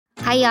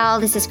Hi, y'all.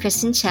 This is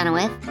Kristen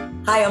Chenoweth.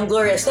 Hi, I'm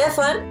Gloria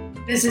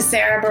Estefan. This is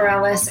Sarah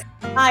Bareilles.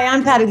 Hi,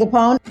 I'm Patti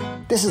LuPone.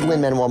 This is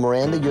Lin-Manuel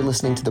Miranda. You're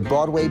listening to the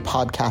Broadway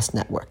Podcast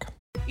Network.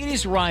 It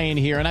is Ryan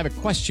here, and I have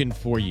a question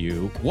for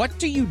you. What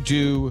do you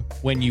do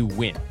when you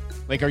win?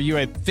 Like, are you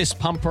a fist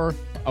pumper,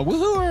 a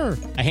woohooer,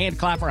 a hand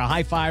clapper, a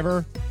high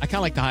fiver? I kind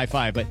of like the high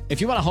five, but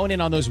if you want to hone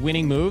in on those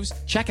winning moves,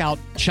 check out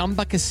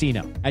Chumba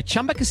Casino. At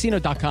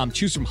ChumbaCasino.com,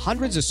 choose from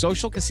hundreds of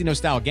social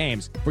casino-style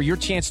games for your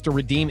chance to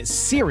redeem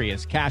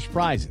serious cash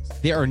prizes.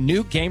 There are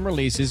new game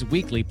releases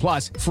weekly,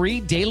 plus free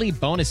daily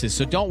bonuses.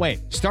 So don't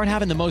wait. Start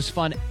having the most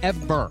fun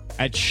ever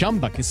at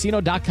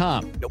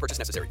ChumbaCasino.com. No purchase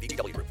necessary.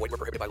 VGW. Void where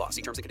prohibited by law.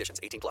 See terms and conditions.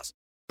 18+.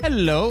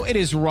 Hello, it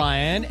is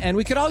Ryan, and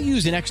we could all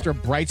use an extra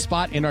bright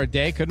spot in our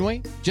day, couldn't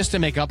we? Just to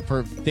make up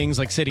for things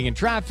like sitting in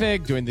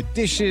traffic, doing the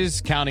dishes,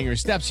 counting your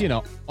steps, you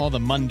know, all the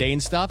mundane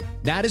stuff.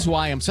 That is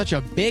why I'm such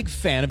a big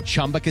fan of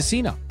Chumba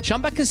Casino.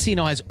 Chumba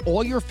Casino has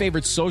all your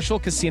favorite social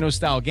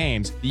casino-style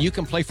games that you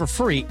can play for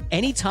free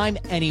anytime,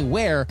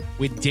 anywhere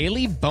with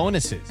daily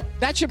bonuses.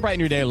 That should brighten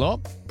your day a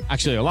little.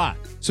 Actually, a lot.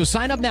 So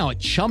sign up now at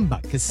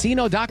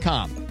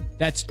ChumbaCasino.com.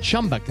 That's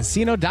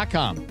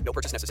ChumbaCasino.com. No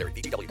purchase necessary.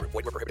 VGW. Void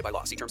where prohibited by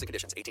law. See terms and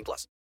conditions.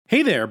 18+.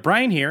 Hey there,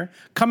 Brian here.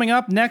 Coming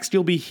up next,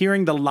 you'll be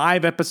hearing the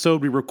live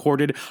episode we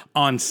recorded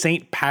on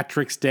St.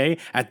 Patrick's Day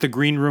at the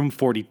Green Room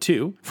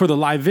 42. For the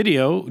live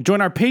video,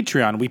 join our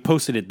Patreon. We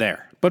posted it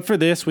there. But for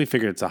this, we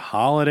figured it's a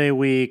holiday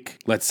week.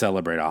 Let's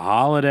celebrate a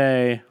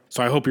holiday.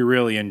 So I hope you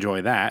really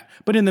enjoy that.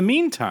 But in the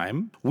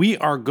meantime, we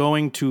are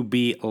going to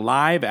be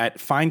live at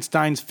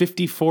Feinstein's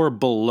 54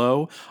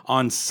 Below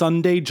on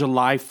Sunday,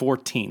 July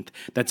 14th.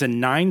 That's a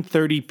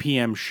 9:30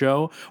 p.m.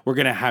 show. We're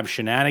going to have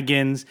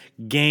shenanigans,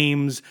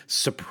 games,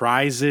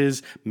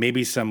 surprises,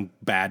 maybe some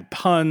bad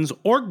puns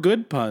or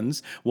good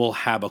puns. We'll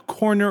have a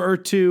corner or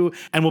two,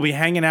 and we'll be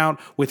hanging out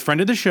with friend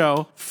of the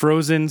show,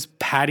 Frozen's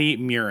Patti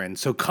Murin.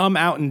 So come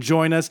out and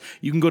join us.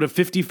 You can go to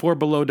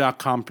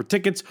 54below.com for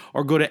tickets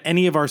or go to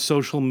any of our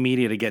social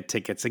media to get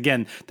tickets.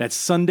 Again, that's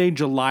Sunday,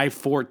 July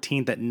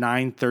 14th at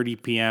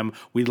 9:30 p.m.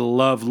 We'd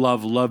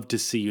love to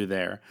see you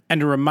there.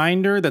 And a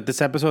reminder that this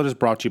episode is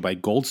brought to you by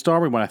Gold Star.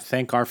 We want to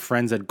thank our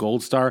friends at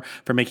Gold Star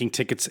for making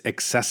tickets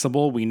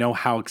accessible. We know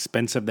how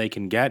expensive they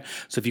can get.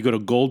 So if you go to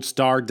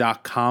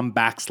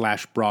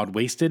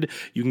goldstar.com/broadwasted,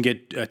 you can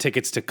get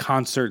tickets to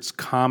concerts,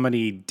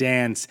 comedy,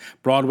 dance,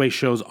 Broadway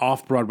shows,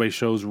 off-Broadway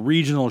shows,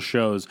 regional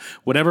shows,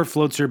 whatever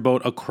floats your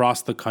boat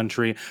across the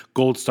country,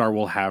 Gold Star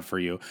will have for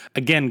you.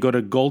 Again, go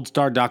to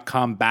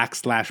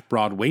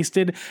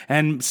goldstar.com/broadwasted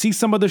and see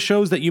some of the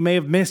shows that you may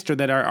have missed or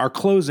that are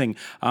closing,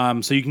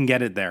 so you can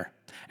get it there.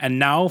 And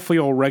now for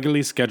your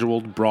regularly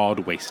scheduled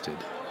Broadwasted.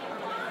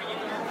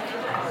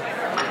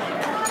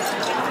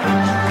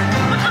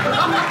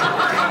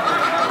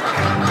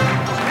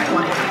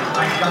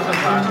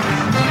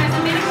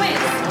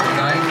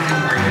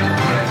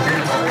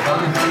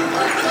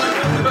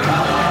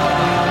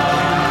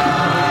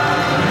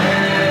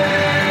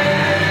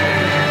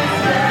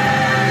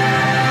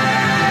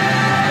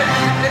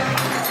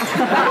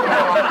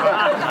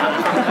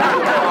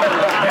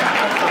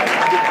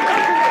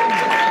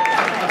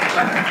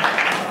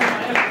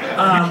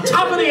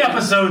 Top of the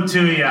episode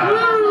to you.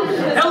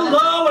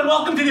 Hello and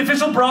welcome to the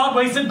official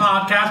Broadwasted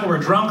podcast where we're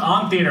drunk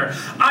on theater.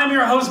 I'm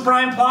your host,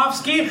 Brian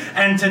Plofsky,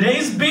 and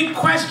today's big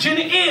question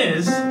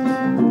is,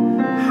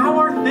 how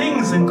are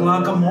things in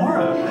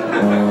Glaucomora?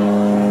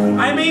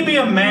 I may be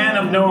a man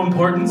of no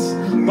importance,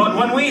 but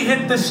when we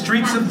hit the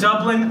streets of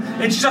Dublin,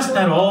 it's just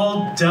that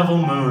old devil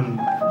moon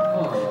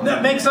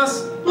that makes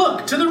us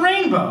look to the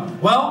rainbow.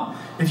 Well,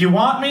 if you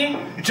want me,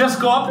 just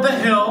go up the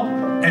hill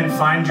and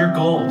find your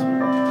gold.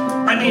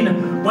 I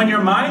mean, when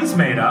your mind's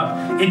made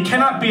up, it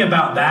cannot be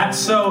about that,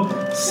 so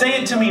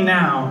say it to me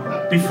now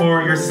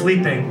before you're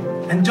sleeping,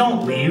 and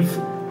don't leave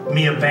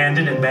me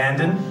abandoned.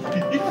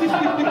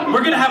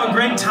 We're gonna have a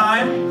great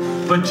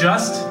time, but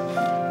just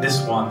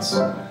this once.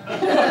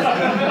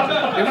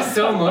 It was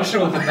so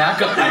emotional with the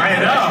backup. I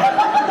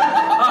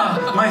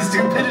know. My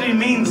stupidity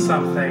means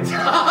something.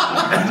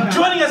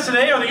 Joining us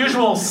today are the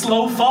usual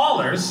slow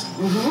fallers,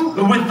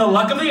 with the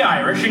luck of the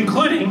Irish,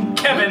 including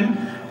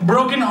Kevin,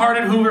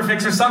 broken-hearted Hoover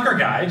Fixer Sucker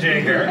Guy,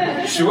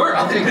 Jager. Sure,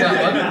 I'll take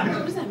that one.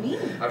 What does that mean?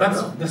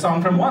 That's the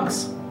song from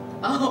Once.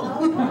 Oh.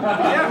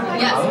 Yeah.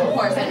 Yes, of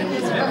course. I know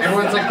who's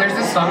Everyone's like, there's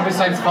this song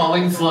besides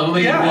Falling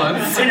Slowly Yeah.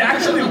 Once. It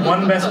actually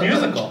won Best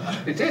Musical.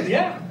 It did.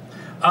 Yeah.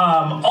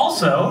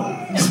 Also,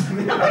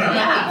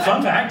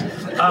 fun fact,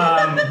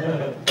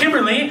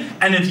 Kimberly,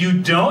 and if you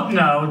don't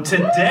know,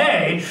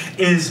 today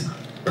is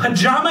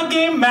Pajama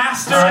Game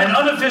Master and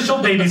unofficial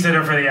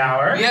babysitter for the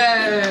hour.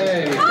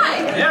 Yay!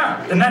 Hi.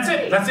 Yeah, and that's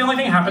it. That's the only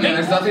thing happening. Yeah,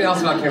 there's nothing else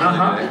about Kimberly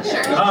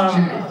today.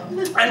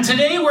 Sure. And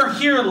today we're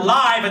here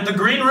live at the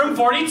Green Room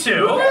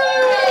 42.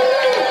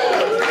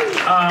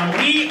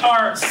 We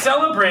are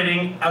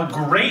celebrating a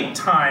great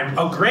time,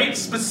 a great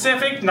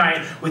specific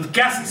night with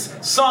guests,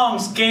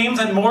 songs, games,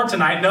 and more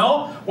tonight.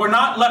 No, we're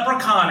not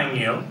leprechauning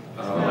you.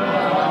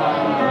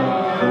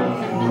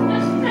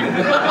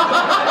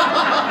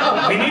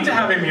 We need to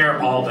have him here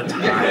all the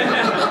time.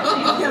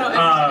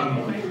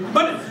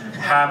 But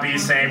Happy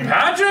St.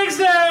 Patrick's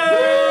Day!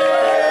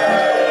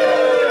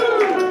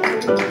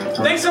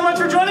 Thanks so much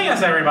for joining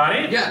us,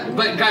 everybody. Yeah,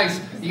 but guys,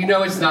 you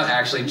know it's not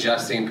actually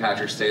just St.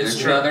 Patrick's Day.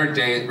 There's another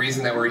day,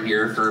 reason that we're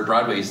here for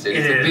Broadway's Day.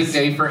 It's a big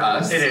day for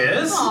us. It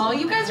is. Oh,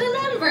 you guys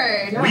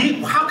remembered.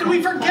 How could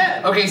we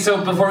forget? Okay,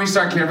 so before we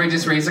start, can everybody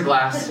just raise a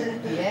glass?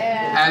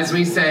 Yeah. As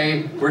we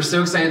say, we're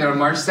so excited that on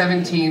March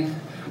 17th,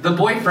 The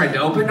Boyfriend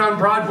opened on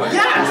Broadway.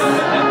 Yes!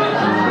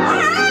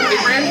 It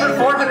ran for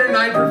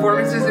 409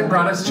 performances and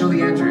brought us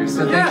Julie Andrews.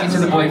 So thank you to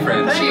The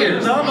Boyfriend.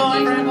 Cheers. The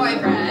Boyfriend.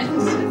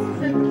 Boyfriend.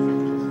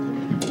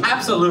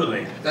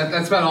 Absolutely.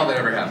 That's about all that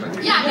ever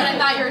happened. Yeah, but I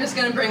thought you were just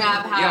gonna bring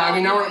up how. Yeah, I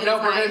mean, we're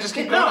gonna just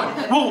keep going.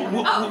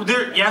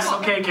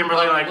 Okay,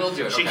 Kimberly. We'll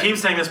do it, She okay.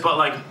 keeps saying this,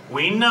 but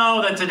we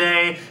know that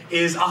today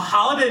is a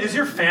holiday. It is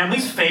your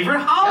family's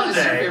favorite holiday. This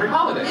is your favorite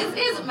holiday. This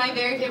is my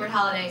very favorite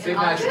holiday. St.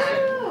 Patrick's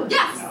Day.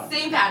 Yes,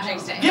 St.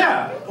 Patrick's Day.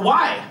 Yeah.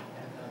 Why?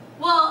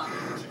 Well,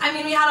 I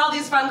mean, we had all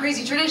these fun,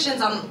 crazy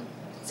traditions on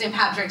St.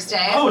 Patrick's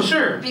Day. Oh,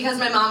 sure. Because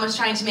my mom was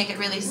trying to make it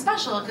really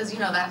special, because you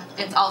know that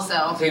it's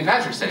also. St.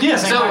 Patrick's Day. Yeah,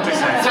 St. Patrick's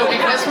Day. So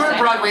because we're at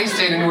Broadway's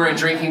Day and we're a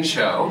drinking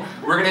show,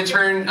 we're going to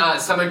turn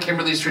some of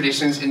Kimberly's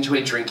traditions into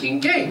a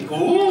drinking game.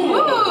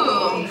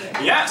 Ooh.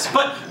 Yes,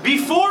 but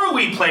before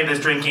we play this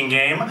drinking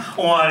game,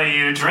 what are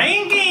you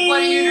drinking?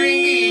 What are you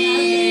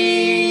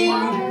drinking?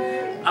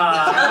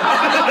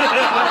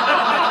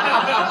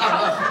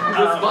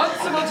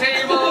 Responsible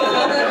table.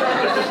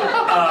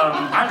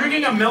 I'm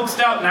drinking a milk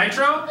stout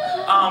nitro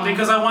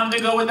because I wanted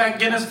to go with that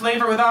Guinness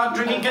flavor without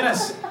drinking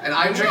Guinness. And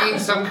I'm drinking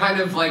some kind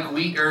of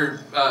wheat or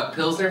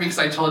Pilsner because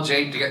I told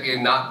Jake to get me a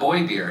not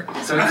boy beer.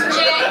 So it's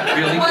Jake,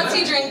 really what's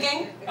good. he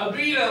drinking? A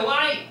Beta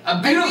Light.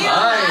 Yeah,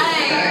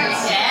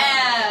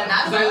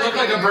 not I look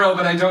like a bro,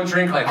 but I don't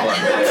drink like one.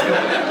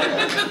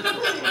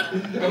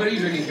 What are you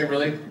drinking,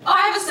 Kimberly? Oh,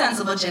 I have a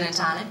sensible gin and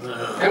tonic.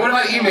 And what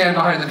about you, man,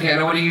 behind the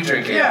piano? What are you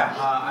drinking? Yeah.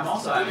 I'm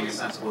also having a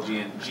sensible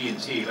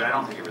G&T, but I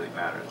don't think it really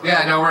matters.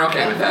 Yeah, no, we're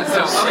okay with that.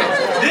 So,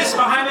 okay. This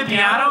behind the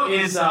piano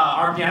is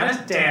our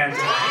pianist, Dan.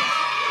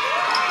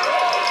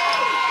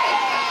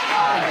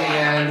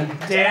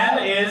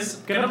 Dan is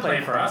going to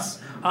play for us.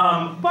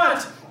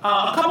 But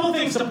a couple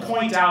things to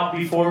point out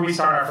before we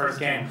start our first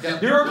game.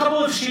 Yep. There are a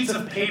couple of sheets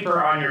of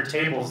paper on your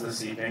tables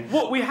this evening.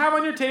 What we have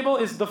on your table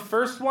is the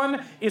first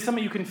one is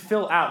something you can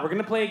fill out. We're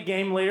going to play a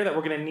game later that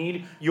we're going to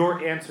need your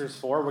answers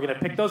for. We're going to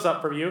pick those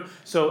up for you.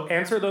 So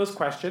answer those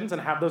questions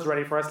and have those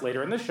ready for us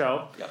later in the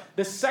show. Yep.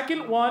 The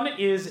second one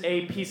is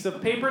a piece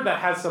of paper that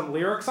has some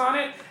lyrics on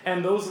it,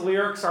 and those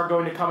lyrics are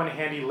going to come in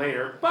handy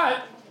later.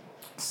 But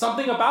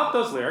something about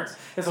those lyrics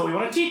is what we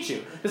want to teach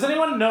you. Does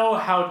anyone know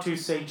how to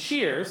say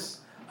cheers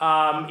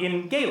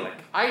in Gaelic?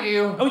 I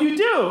do. Oh, you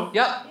do?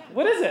 Yep.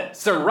 What is it?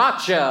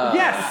 Sriracha.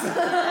 Yes.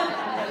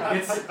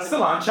 It's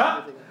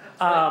cilantro.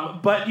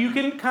 But you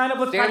can kind of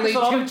let's Stanley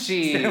practice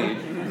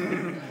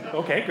Tucci.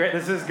 Okay, great.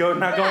 This is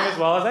not going as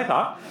well as I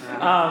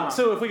thought.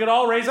 So if we could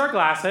all raise our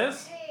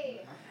glasses,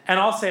 and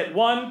I'll say it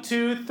 1,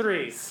 2,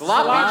 3.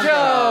 Sloppy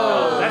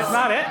Joe. That's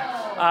not it.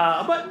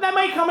 But that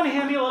might come in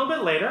handy a little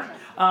bit later.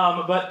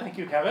 But thank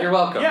you, Kevin. You're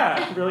welcome.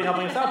 Yeah, really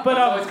helping us out. But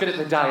I'm always good at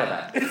the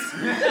dialect.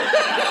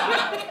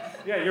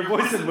 yeah, your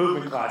voice and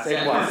movement class, A+.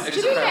 To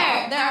be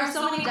fair, there are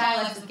so many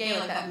dialects of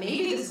Gaelic that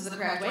maybe this is the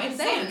correct way to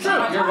say it.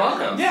 Sure, You're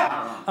welcome.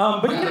 Yeah.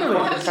 But Kimberly,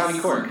 County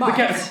Cork.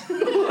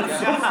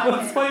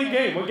 let's play a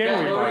game. What game Yeah,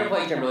 are we we're playing? gonna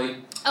play,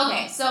 Kimberly.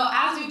 Okay, so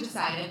as we've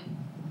discovered,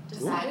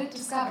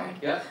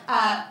 Yep.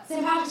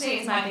 St. Patrick's Day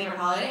is my favorite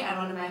holiday and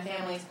one of my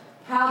family's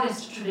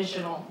proudest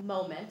traditional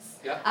moments.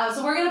 Yep.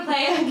 So we're gonna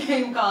play a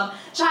game called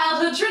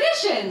Childhood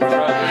Traditions. And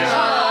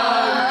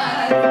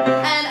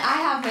I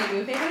have my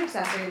new favorite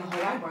accessory in the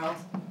whole wide world,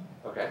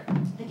 Okay.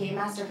 the Game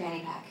Master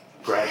Fanny Pack.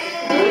 Great.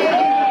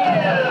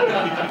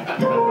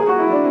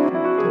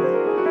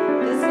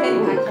 This fanny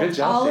pack Good holds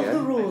job, all of Dan.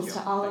 the rules to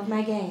all of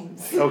my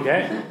games.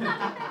 Okay.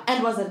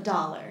 And was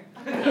 $1.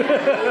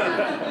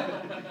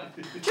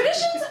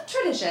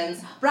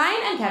 Traditions.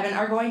 Brian and Kevin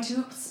are going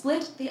to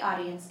split the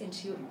audience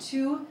into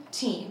 2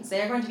 teams.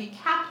 They are going to be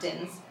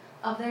captains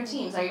of their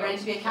teams. Are you ready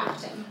to be a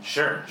captain?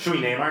 Sure. Should we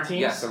name our teams?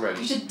 Yes, I'm You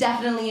ready. should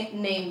definitely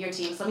name your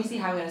teams. Let me see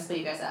how I'm going to split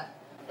you guys up.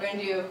 We're going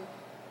to do...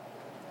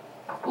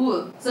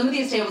 Ooh, some of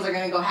these tables are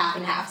going to go half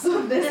and half.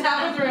 So this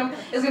half of the room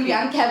is going to be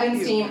on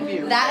Kevin's team.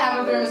 That half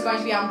of the room is going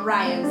to be on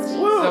Brian's team.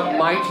 So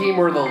my team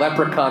were the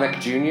Leprechaunic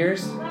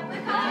Juniors.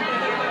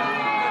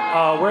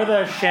 We're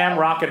the Sham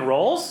Rock and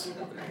Rolls.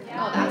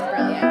 Oh, that's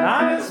brilliant.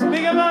 Not as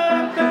big of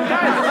a...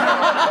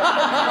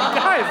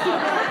 Guys.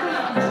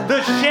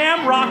 The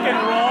Sham Rock and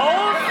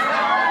Rolls.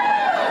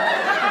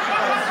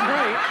 That's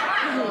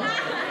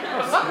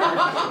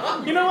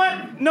great. You know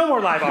what? No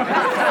more live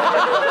audience.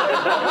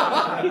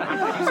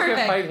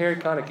 Perfect. Fight Harry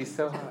Connick. He's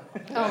so hot.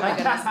 Oh my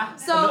goodness.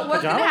 So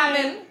what's going to pajamas?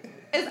 happen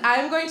is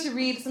I'm going to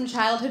read some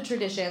childhood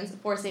traditions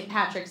for St.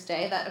 Patrick's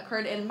Day that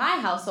occurred in my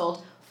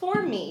household,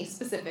 for me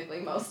specifically,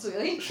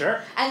 mostly.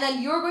 Sure. And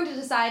then you're going to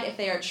decide if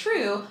they are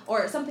true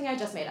or something I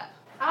just made up.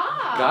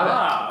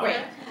 Got it.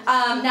 Great.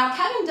 Now,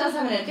 Kevin does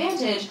have an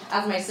advantage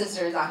as my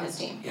sister is on his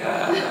team.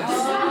 Yeah.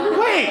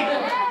 Wait.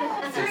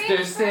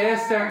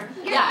 Sister.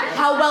 Yeah,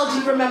 how well do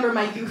you remember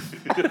my youth?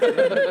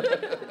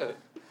 Perfect.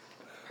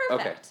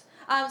 Okay.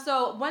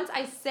 So once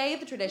I say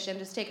the tradition,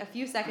 just take a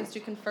few seconds to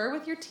confer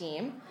with your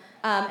team,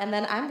 and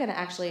then I'm going to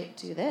actually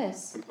do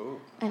this. Ooh.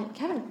 And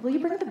Kevin, will you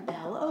bring the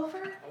bell over?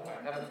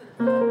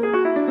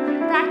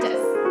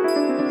 Practice.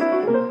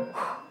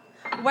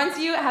 Once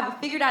you have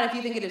figured out if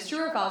you think it is true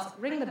or false,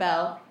 ring the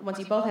bell. Once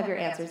you both have your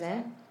answers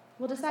in,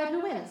 we'll decide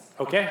who wins.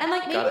 Okay. And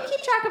like maybe Got it.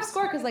 keep track of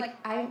score, because like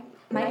I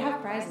might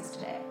have prizes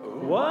today.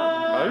 What?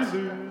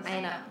 I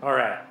know. All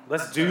right,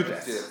 let's do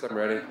this. Yes, I'm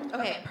ready.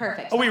 Okay,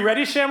 perfect. Are we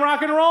ready,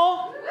 Shamrock and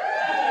Roll?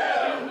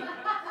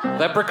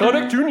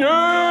 Leprechaunic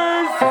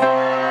Juniors!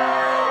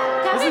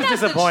 This is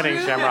disappointing,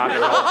 Shamrock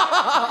and Roll.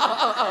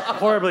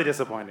 Horribly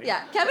disappointing.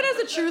 Yeah, Kevin is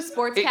a true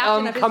sports It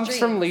captain of his comes dreams.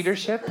 from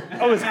leadership.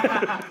 Oh, is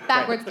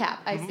Backwards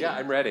cap. I see. Yeah,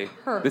 I'm ready.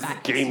 Perfect. This is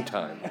game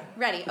time.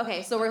 Ready.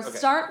 Okay, so we'll Okay.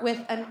 start with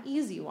an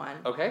easy one.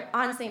 Okay.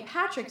 On St.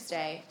 Patrick's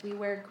Day, we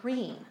wear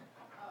green.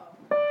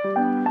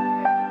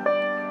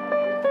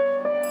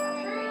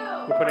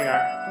 We're putting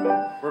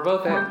our We're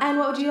both in. And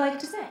what would you like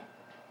to say?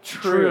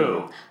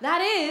 true.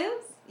 That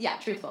is, yeah,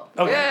 truthful.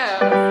 Okay. Yeah.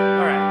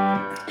 All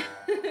right.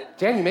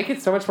 Dan, you make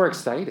it so much more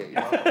exciting.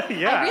 Yeah.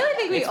 I really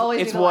think we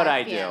always It's do the what live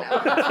I piano.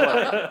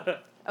 do.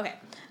 Okay.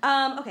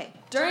 Okay.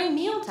 During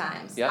meal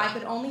times, Yeah. I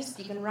could only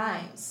speak in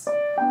rhymes.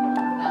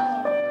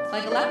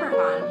 Like a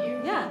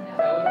leprechaun. Yeah.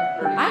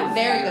 I'm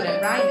very good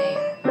at rhyming.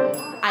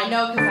 I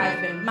know because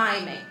I've been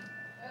miming.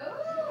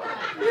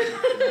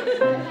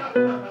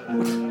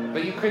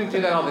 But you couldn't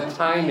do that all the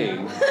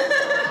timing.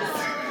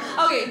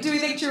 Okay, do we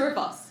think true or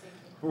false?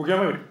 We're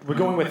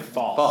going with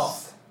false.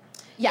 False.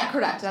 Yeah,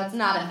 correct. That's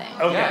not a thing.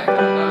 Okay. Yeah,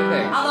 not a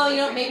thing. Although, you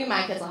know, maybe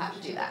my kids will have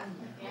to do that.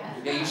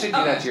 Yeah, you should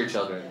do that to your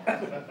children.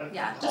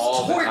 Yeah, just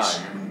All the torch.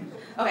 time.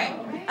 Okay,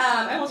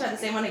 and we'll try the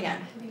same one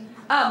again.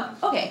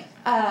 Okay,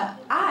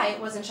 I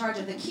was in charge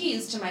of the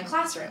keys to my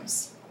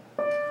classrooms.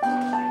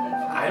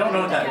 I don't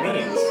know what that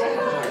means.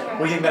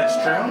 We think that's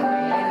true?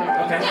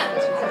 Okay.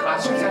 Yeah.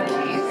 Classrooms have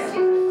keys.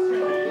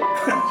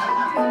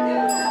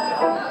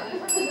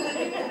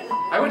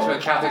 I went to a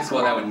Catholic school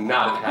and that would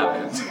not have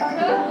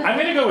happened. I'm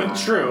going to go with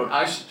true.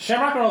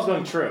 Shamrock and Roll's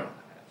going true.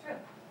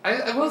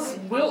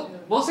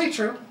 We'll say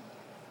true.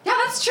 Yeah,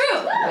 that's true.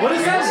 What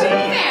does that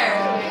mean? Fair.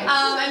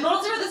 I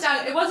wrote this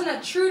down. It wasn't a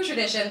true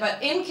tradition,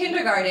 but in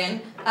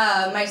kindergarten,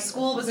 my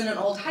school was in an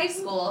old high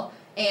school,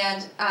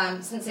 and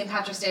since St.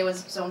 Patrick's Day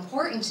was so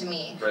important to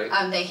me,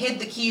 Right. they hid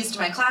the keys to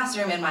my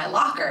classroom in my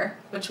locker,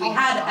 which we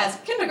had as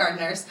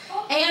kindergartners,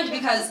 and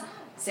because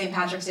St.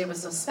 Patrick's Day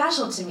was so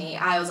special to me,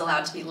 I was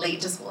allowed to be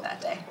late to school that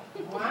day.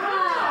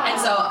 Wow.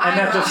 And so And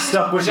that just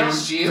stuck with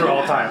you through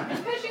all time.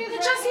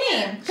 Just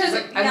me.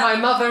 And my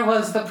mother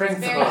was the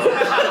principal.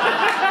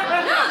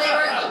 No, they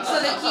were. So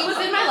the key was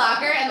in my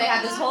locker, and they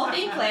had this whole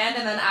thing planned,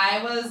 and then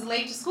I was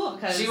late to school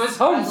because She was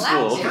I allowed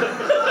homeschooled.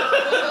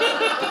 to.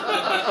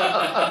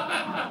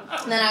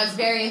 And then I was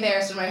very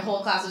embarrassed when my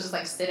whole class was just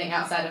like sitting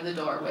outside of the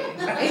door waiting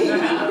for me.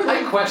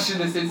 I question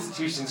this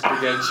institution's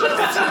credentials.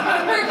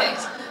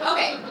 Perfect.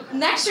 Okay.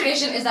 Next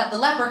tradition is that the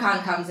leprechaun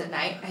comes at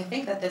night. I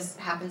think that this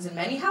happens in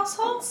many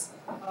households.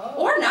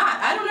 Or not.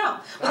 I don't know.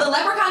 But the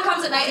leprechaun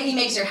comes at night and he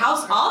makes your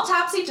house all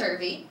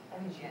topsy-turvy.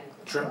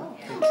 True.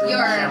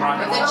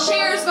 The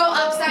chairs go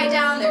upside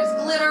down, there's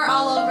glitter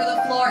all over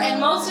the floor, and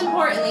most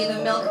importantly,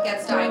 the milk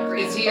gets dyed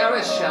green. Is he on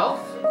a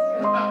shelf?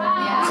 He's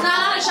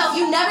not on a shelf.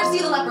 You never see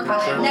the leprechaun.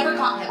 I've never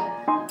caught him.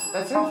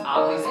 That sounds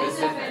oddly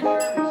specific.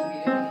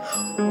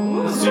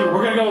 Let's do.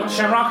 We're gonna go.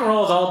 Shamrock and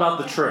Roll is all about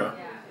the true.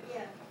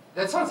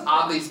 That sounds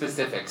oddly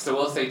specific, so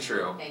we'll say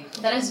true.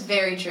 That is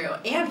very true.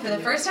 And for the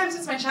first time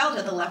since my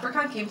childhood, the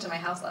leprechaun came to my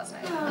house last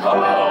night.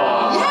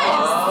 Oh.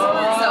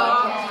 Yes! So,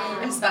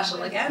 I'm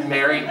special again.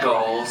 Married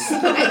goals.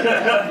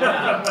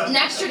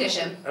 Next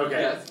tradition.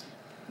 Okay.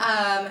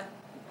 Yes.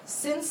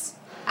 Since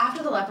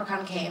after the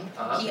leprechaun came,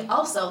 he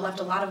also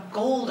left a lot of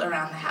gold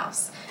around the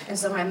house. And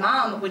so my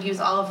mom would use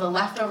all of the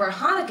leftover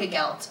Hanukkah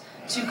gelt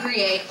to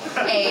create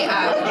a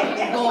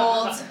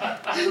gold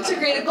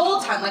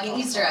hunt, like an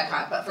Easter egg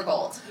hunt, but for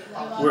gold.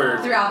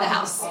 Throughout the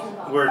house. I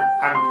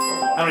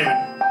don't even.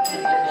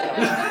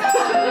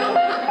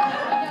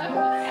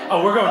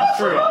 Oh, we're going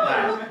true on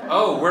that.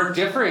 Oh, we're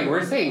differing.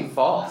 We're saying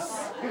false.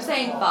 You're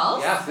saying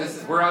false?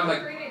 Yes, we're on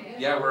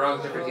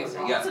different Easter.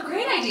 That's Yeah. a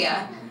great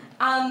idea.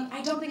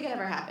 I don't think it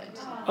ever happened.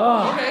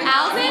 Oh. Okay.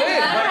 Allison, did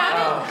that ever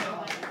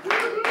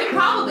happen? It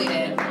probably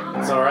did.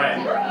 It's all right.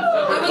 It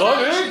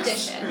was a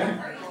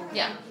tradition.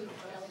 Yeah.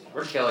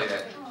 We're killing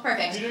it.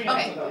 Perfect.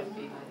 Okay.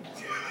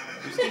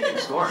 Who's keeping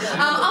score?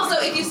 Also,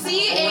 if you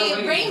see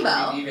a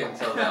rainbow. Even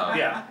till now.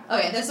 Yeah.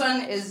 Okay, this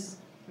one is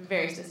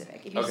very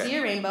specific. If you Okay. see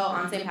a rainbow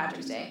on St.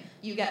 Patrick's Day,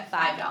 you get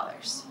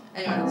 $5.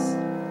 Anyone else?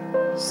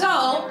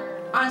 So,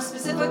 on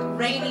specific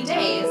rainy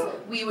days,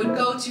 we would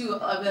go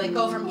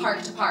go from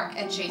park to park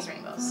and chase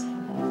rainbows.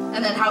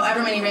 And then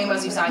however many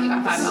rainbows you saw, you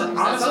got $5.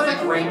 That sounds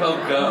like Rainbow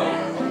Go.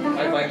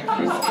 I'm like,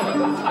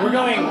 We're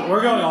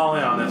going all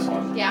in on this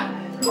one. Yeah.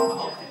 You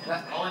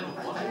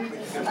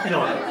know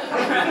what?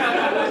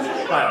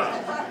 I don't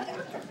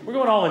know. We're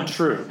going all in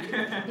true.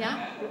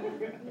 Yeah?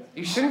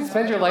 You shouldn't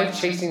spend your life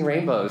chasing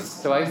rainbows,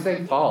 so I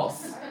say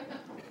false.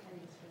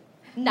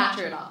 Not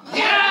true at all.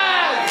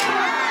 Yes!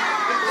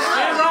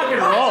 Sham rock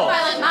and roll. I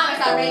like Mom, I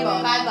saw a rainbow,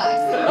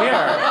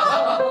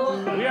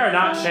 $5. We are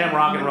not sham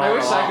rock and roll. I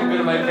wish I could go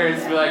to my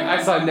parents and be like,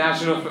 I saw a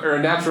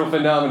natural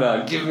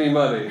phenomenon. Give me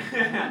money.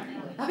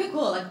 That'd be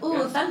cool. Like,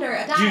 ooh, thunder,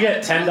 a dime. Do you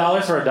get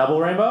 $10 for a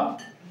double rainbow?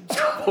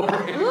 Ooh,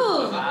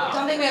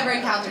 don't think we ever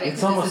encountered it.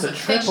 It's almost a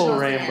triple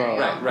rainbow.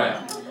 Right.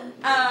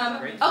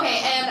 Okay,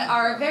 and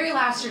our very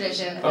last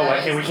tradition. Oh,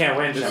 okay, we can't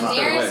win. Is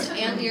nearest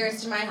and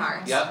dearest to my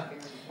heart. Yep.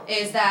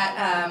 Is that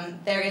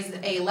there is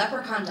a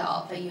leprechaun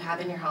doll that you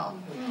have in your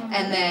home,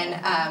 and then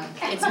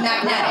it's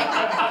magnetic.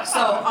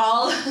 So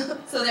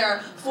there are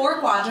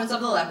 4 quadrants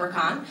of the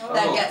leprechaun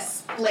that get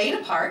splayed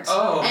apart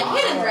and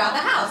hidden throughout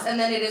the house, and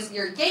then it is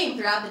your game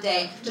throughout the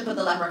day to put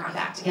the leprechaun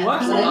back together.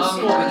 What school did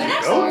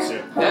you go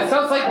to? That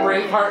sounds like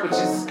Braveheart, which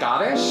is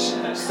Scottish.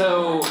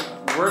 So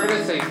we're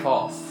gonna say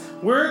false.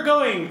 We're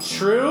going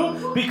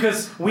true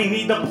because we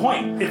need the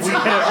point if we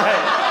get it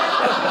right.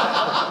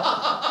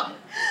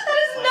 That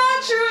is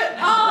not true at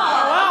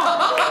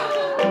all.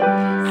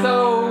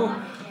 So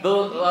the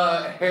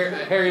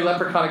Harry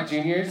Leprechaunik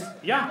Juniors.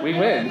 Yeah, we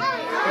win. Do you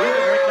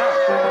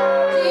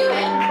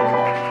win?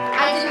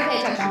 I didn't pay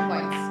attention to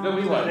points. No,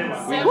 we won.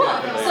 Cool.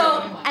 So,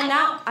 and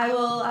now I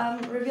will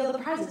reveal the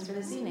prizes for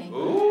this evening.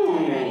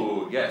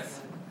 Ooh,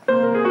 yes.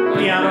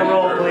 Piano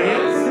roll,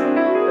 please.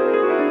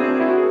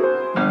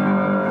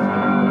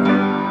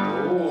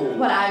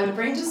 What I would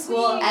bring to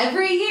school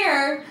every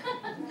year.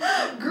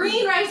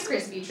 Green Rice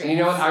Krispie treats. And you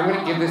know what? I'm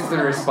gonna give this to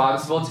the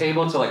responsible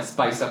table to like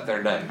spice up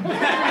their night.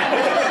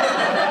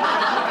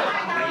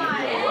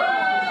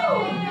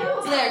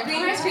 So there,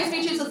 Green Rice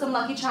Krispie treats with some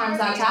Lucky Charms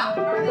on top.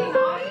 Are they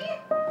naughty?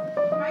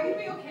 Am I gonna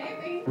be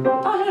okay?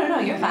 Oh, no,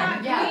 you're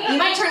fine. Yeah. You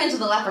might turn into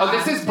the leprechaun. Oh,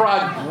 this is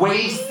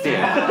Broad-waisted.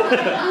 Yeah.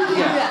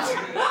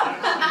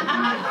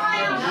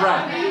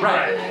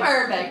 Right.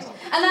 Perfect.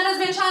 And that has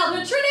been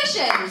childhood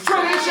traditions.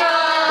 That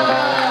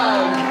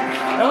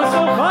was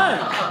so fun.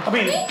 I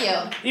mean, Thank you.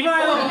 Even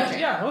I loved it.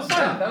 Yeah, it was fun.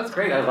 Yeah, that was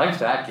great. I liked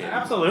that game.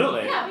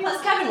 Absolutely. Yeah,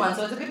 plus Kevin won,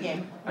 so it's a good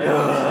game.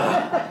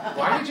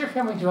 Why did your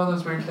family do all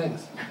those weird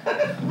things?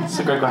 That's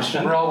a good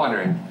question. We're all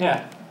wondering.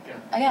 Yeah.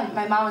 Again,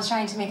 my mom was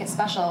trying to make it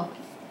special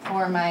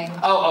for my...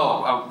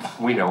 Oh,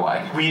 we know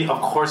why.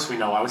 Of course we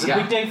know why. It was a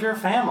big day for your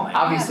family.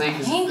 Obviously,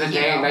 because the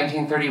day in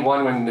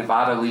 1931 when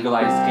Nevada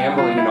legalized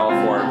gambling in all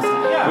forms,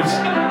 which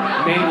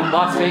made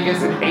Las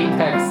Vegas an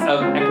apex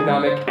of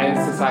economic and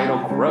societal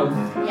growth.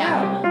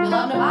 Yeah, we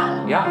love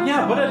Nevada.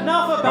 Yeah, but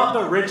enough about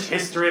the rich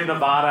history of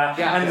Nevada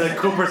and the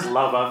Cooper's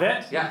love of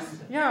it. Yes.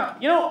 Yeah,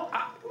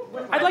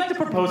 I'd like to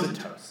propose a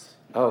toast.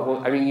 Oh,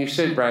 well, I mean, you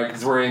should, Brian,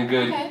 because we're in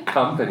good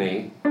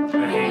company. I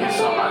hate you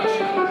so much.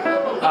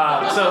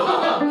 So,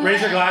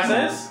 raise your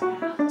glasses.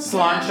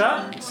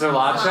 Slancha. Sri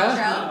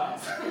Lanka?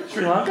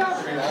 Sri Lanka.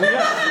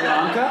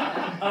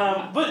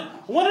 But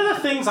one of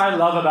the things I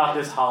love about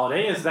this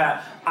holiday is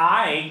that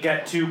I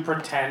get to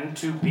pretend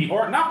to be,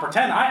 or not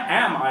pretend, I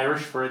am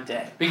Irish for a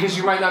day. Because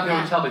you might not be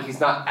able to tell, but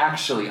he's not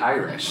actually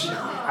Irish.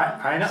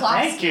 I know.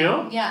 Thank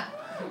you. Yeah.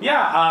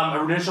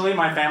 Yeah, initially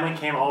my family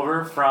came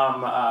over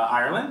from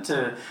Ireland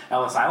to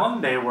Ellis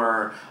Island. They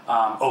were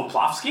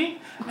O'Plofsky,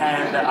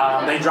 and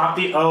they dropped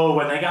the O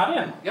when they got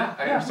in. Yeah,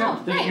 I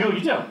understand. You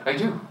do? I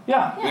do.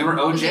 Yeah. We were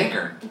O.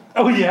 Jaeger.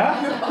 Oh,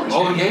 yeah?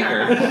 O.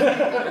 Jaeger.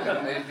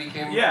 And it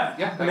became... Yeah,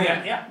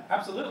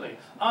 absolutely.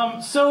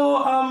 So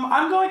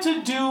I'm going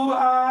to do,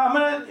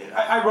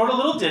 I wrote a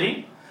little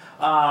ditty.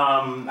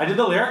 I did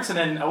the lyrics, and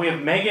then we have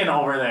Megan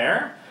over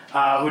there,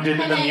 who did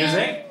the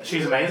music.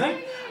 She's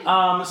amazing.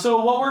 So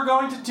what we're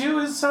going to do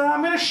is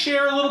I'm going to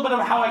share a little bit of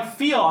how I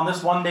feel on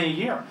this one day a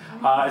year.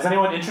 Is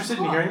anyone interested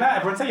in hearing that?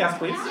 Everyone say yes,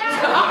 please.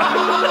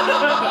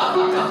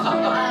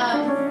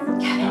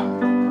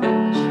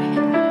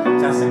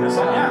 Testing this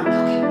out. Yeah.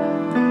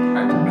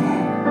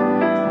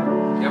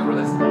 Yeah, we're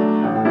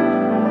listening.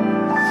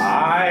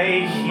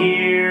 I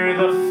hear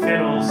the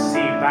fiddle seep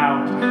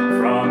out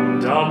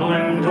from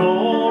Dublin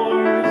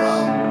doors.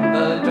 From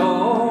the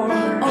doors.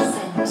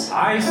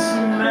 I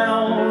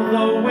smell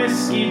the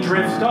whiskey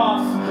drift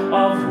off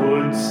of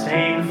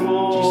wood-stained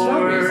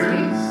floors.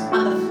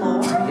 On the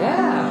floor?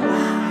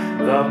 Yeah.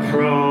 The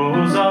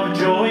prose of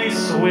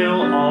Joyce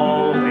will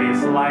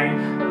always light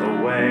the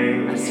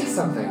way. I see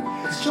something.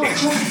 It's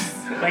Joyce.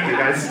 Thank you,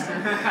 guys.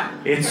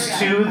 It's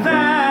to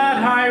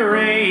that I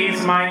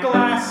raise my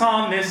glass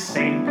on this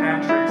St.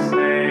 Patrick's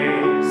Day.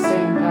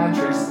 St.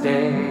 Patrick's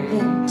Day.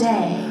 The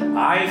day.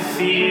 I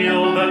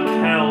feel the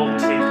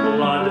Celtic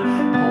blood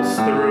pulse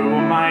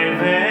through my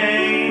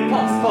veins.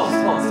 Pulse.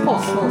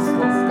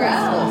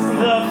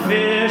 The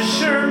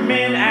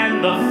fishermen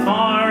and the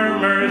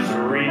farmers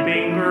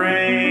reaping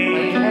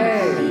grain.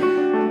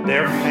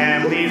 Their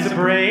families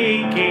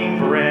breaking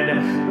bread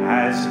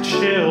as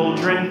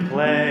children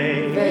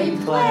play. They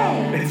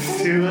play. It's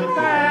to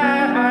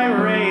that I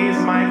raise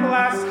my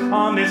glass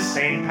on this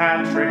St.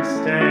 Patrick's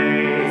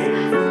Day.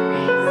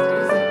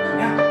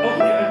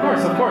 Yeah, of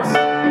course.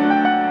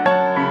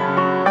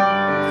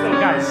 So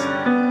guys,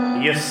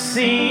 You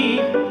see,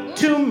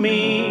 to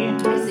me,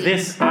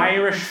 this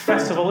Irish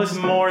festival is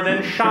more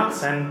than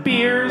shots and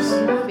beers.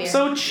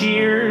 So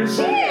cheers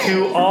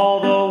to all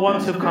the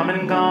ones who've come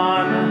and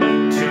gone.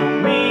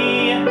 To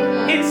me,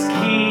 it's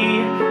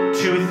key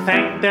to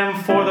thank them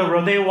for the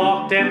road they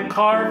walked and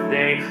carved.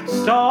 They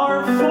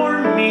starved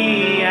for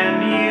me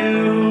and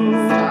you.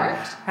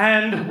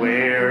 And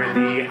where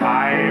the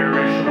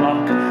Irish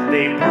luck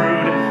they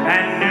brewed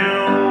and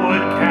knew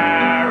would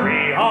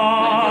carry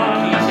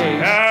on.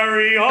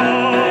 Carry on.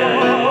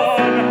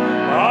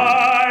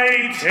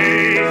 I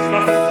taste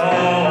the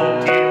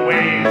salty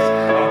waves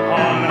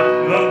upon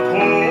the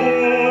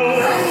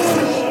coast.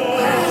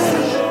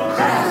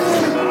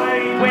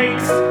 I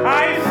wakes,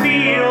 I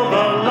feel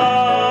the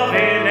love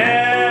in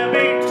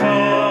epic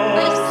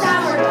toast.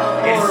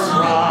 It's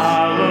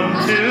solemn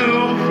too,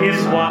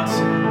 is what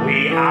we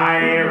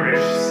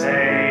Irish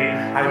say.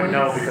 I would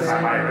know because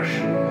I'm Irish.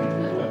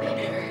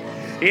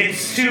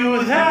 It's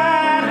to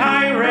that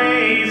I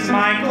raise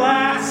my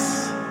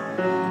glass.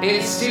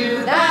 It's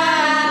to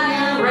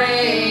that you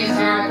raise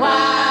your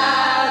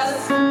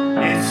glass.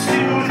 It's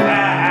to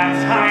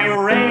that I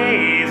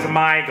raise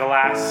my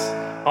glass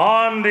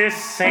on this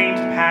St.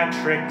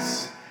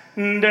 Patrick's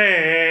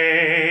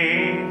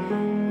Day.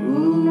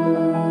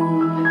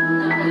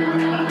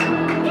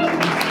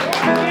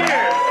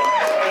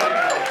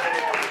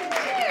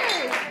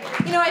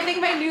 You know, I think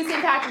my new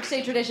St. Patrick's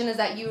Day tradition is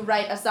that you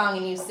write a song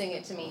and you sing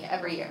it to me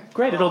every year.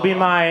 Great, it'll be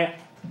my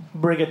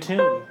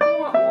Brigatune.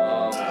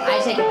 I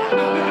take it back.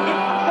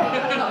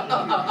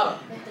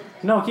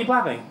 No, keep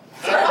laughing.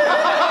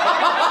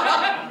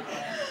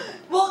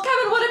 Well,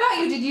 Kevin, what about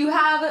you? Did you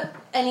have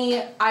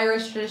any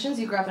Irish traditions?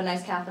 You grew up a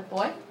nice Catholic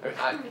boy.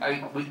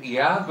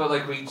 Yeah, but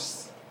like we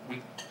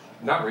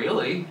not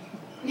really.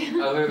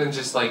 Other than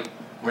just like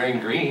wearing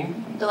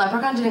green. The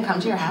leprechaun didn't come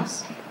to your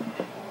house.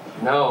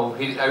 No,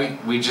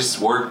 we just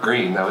wore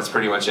green. That was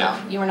pretty much it.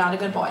 You were not a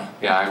good boy.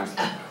 Yeah,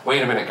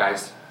 wait a minute,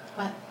 guys.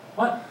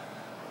 What?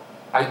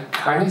 I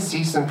kind of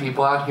see some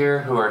people out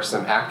here who are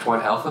some Act 1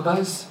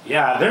 alphabas.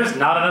 Yeah, there's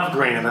not enough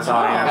green in this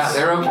audience. Yeah,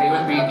 they're okay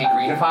with being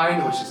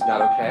degreenified, which is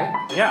not okay.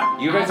 Yeah.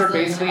 You guys are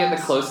basically at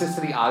the closest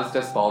to the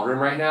Ozdust Ballroom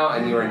right now,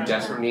 and you are in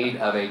desperate need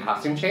of a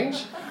costume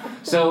change.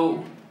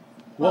 So,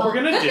 what we're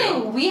gonna good do...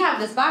 thing we have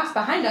this box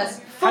behind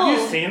us full Have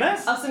you seen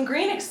this? of some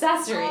green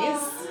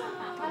accessories.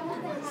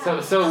 So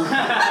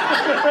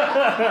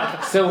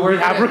we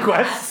have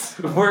requests.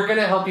 We're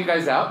gonna help you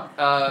guys out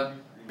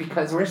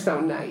because we're so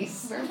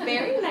nice. We're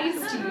very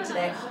nice to you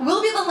today.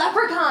 We'll be the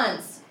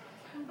leprechauns.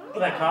 Will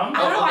that come? I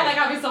don't know why that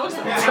got me so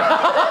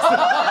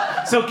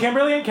excited. So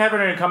Kimberly and Kevin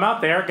are going to come out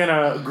there, going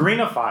to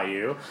greenify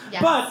you.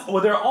 Yes. But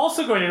what they're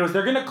also going to do is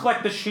they're going to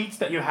collect the sheets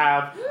that you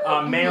have,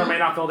 may or may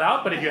not filled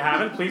out. But if you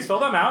haven't, please fill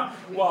them out.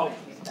 Well,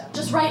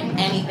 just write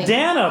anything.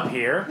 Dan up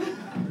here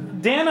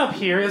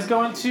is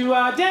going to...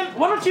 Dan,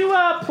 why don't you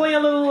play a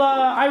little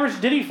Irish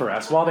ditty for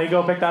us while they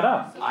go pick that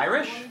up?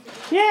 Irish?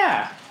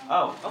 Yeah.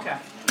 Oh, okay.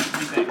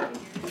 What do you think?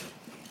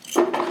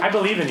 I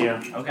believe in you.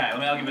 Okay,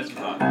 I'll give it some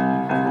thought.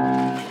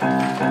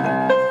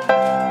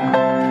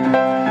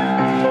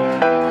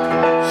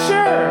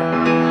 Sure.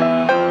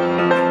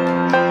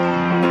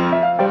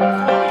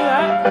 Want to do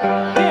that?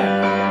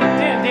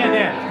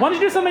 Dan. Why don't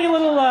you do something a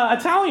little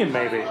Italian,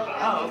 maybe?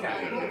 Oh, okay.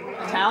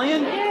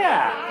 Italian?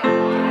 Yeah.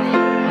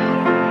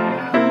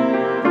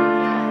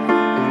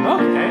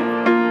 Okay.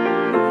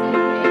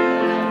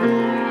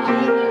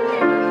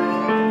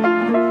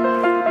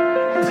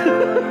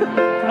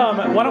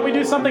 Why don't we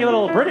do something a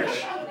little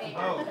British?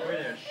 Oh,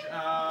 British.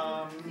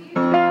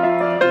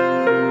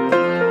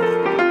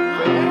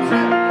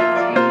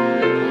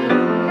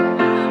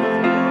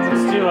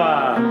 Let's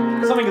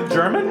do something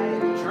German?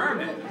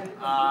 German.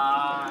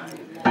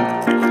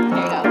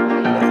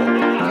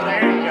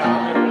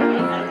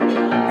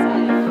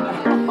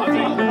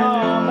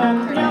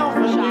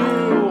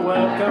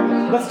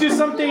 Let's do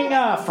something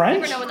French. I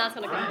never know when that's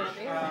gonna come.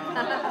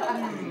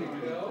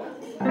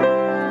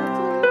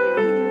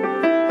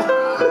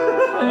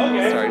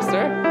 Okay. Sorry,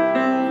 sir.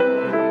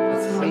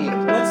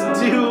 Let's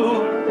do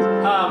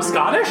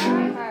Scottish.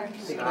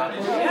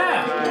 Scottish.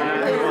 Yeah.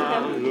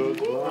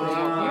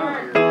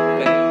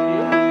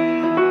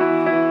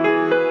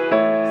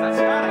 Is that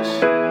Scottish?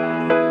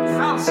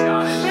 Sounds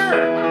Scottish. Sure.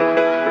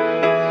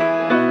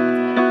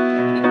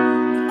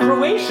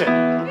 Croatian.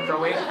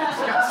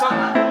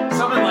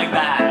 Something like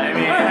that. I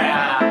mean,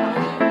 yeah.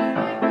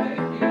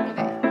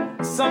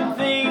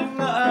 Something.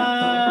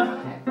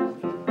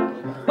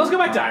 Let's go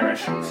back to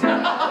Irish.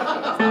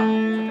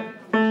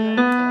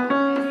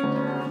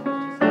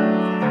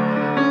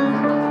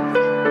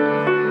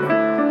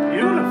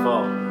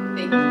 Beautiful.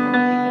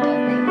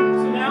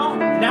 So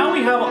now we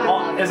have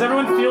all. Does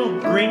everyone feel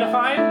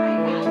greenified?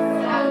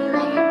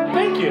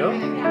 Thank you.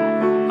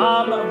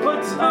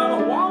 But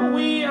while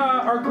we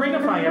are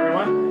greenifying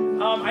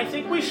everyone, I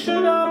think we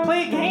should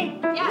play a game.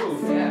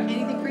 Yes.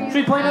 Anything for you? Should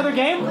we play another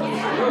game?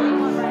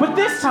 But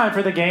this time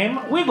for the game,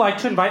 we'd like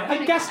to invite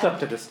a guest up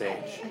to the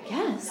stage.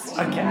 Yes.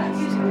 A guest.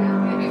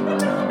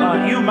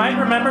 You might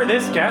remember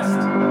this guest.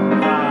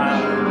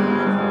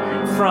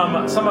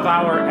 from some of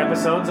our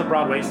episodes of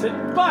Broadwasted,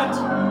 but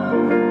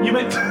you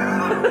may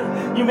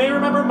you may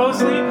remember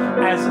mostly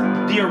as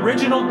the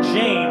original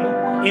Jane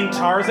in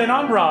Tarzan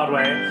on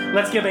Broadway.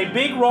 Let's give a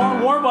big,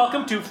 warm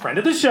welcome to friend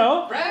of the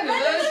show,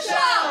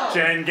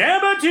 Jen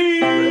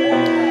Gambaty.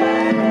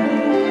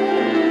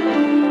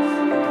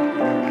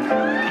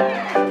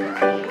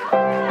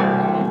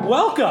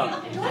 Welcome.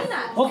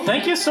 Well,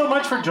 thank you so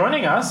much for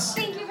joining us.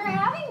 Thank you for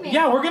having me.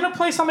 Yeah, we're gonna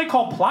play something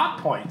called Plot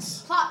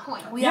Points. Plot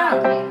point. Yeah.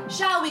 Okay.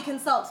 Shall we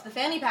consult the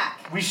fanny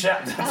pack? We shall.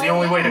 That's the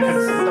only way to.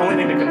 The only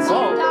thing to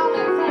consult.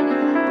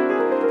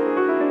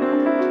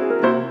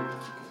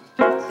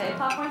 Today,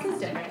 Plot Points is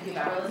different if you've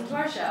ever listened to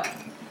our show.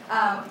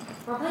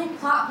 We're playing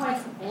Plot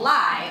Points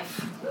live.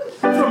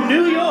 From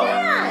New York.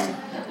 Man.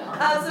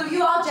 So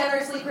you all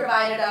generously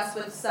provided us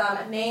with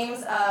some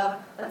names of,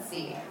 let's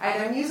see,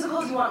 either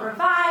musicals you want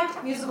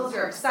revived, musicals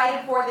you're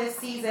excited for this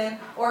season,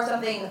 or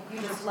something you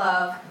just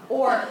love,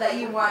 or that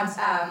you want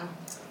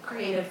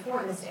created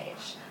for the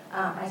stage.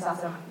 I saw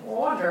some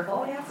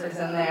wonderful answers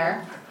in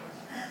there.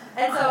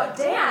 And so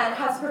Dan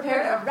has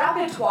prepared a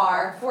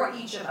repertoire for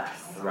each of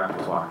us.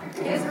 Repertoire.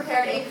 He has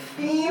prepared a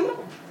theme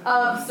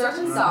of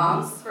certain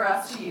songs for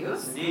us to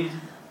use. Indeed.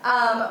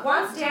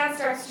 Once Dan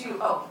starts to, here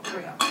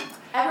we go.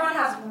 Everyone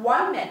has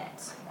 1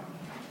 minute.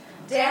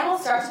 Dan will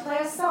start to play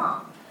a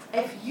song.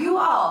 If you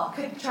all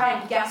could try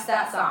and guess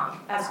that song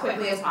as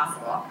quickly as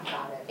possible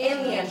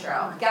in the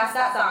intro, guess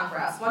that song for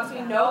us. Once we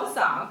know the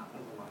song,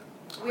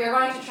 we are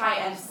going to try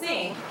and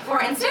sing.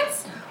 For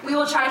instance, we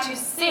will try to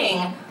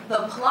sing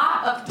the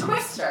plot of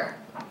Twister,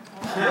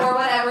 or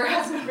whatever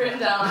has been written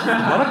down.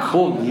 What a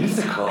cool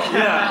musical.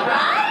 Yeah.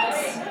 Right?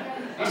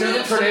 You know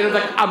the tornado's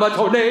like, I'm a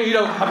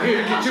tornado, I'm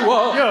here to get you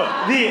all. Yo,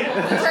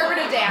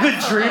 Interpretive dance. the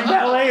dream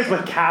ballet is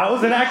with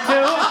cows in Act 2?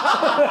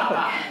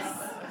 Yes.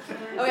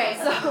 Okay,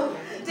 so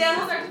Dan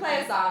will start to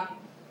play a song,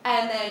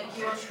 and then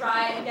he will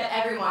try and get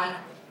everyone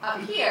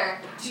up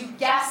here to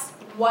guess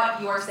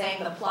what you're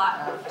saying the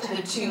plot of to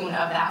the tune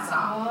of that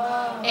song.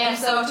 And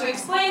so to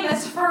explain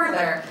this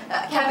further,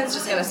 Kevin's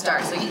just going to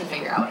start so you can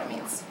figure out what it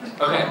means.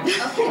 Okay.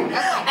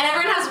 And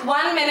everyone has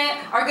 1 minute.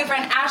 Our good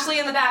friend Ashley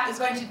in the back is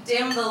going to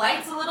dim the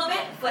lights a little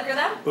bit, flicker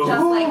them,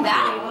 just like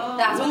that.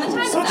 That's when the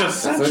time Such a stops.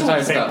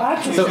 sensual St.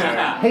 Patrick's So,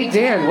 Day. hey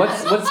Dan,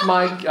 what's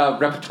my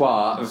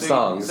repertoire of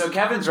songs? So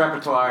Kevin's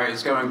repertoire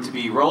is going to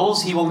be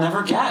roles he will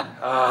never get.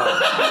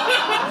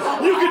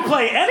 You could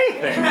play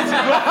anything.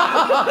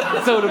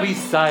 So it'll be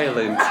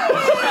silent. Nice.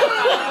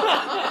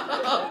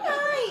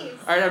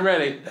 All right, I'm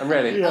ready.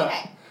 Yeah.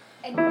 Okay.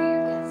 And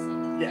you're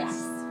guessing.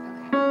 Yes.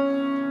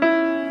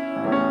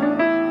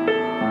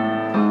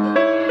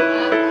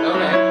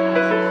 Okay.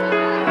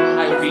 I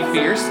would be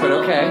fierce, but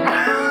okay.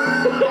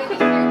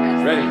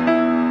 Ready.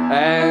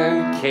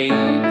 And Kate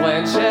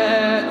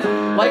Blanchett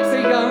likes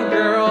a young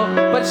girl,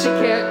 but she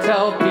can't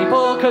tell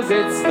people because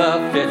it's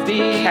the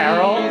 50s.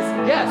 Carol?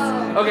 Yes.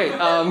 Okay,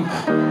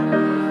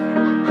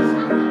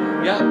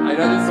 yeah, I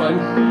know this one.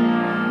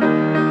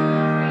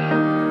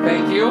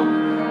 Thank you.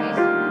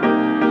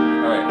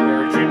 Alright.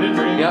 Never dreamed a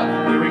dream. Yep.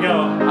 Here we go.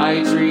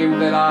 I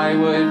dreamed that I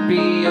would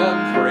be a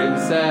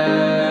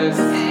princess.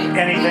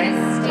 Anything?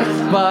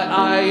 But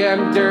I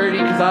am dirty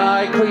because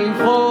I clean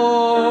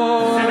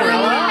floors.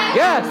 Cinderella?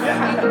 Yes!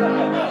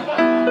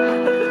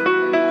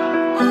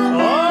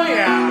 Oh,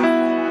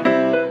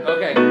 yeah.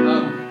 Okay,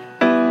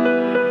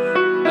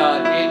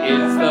 it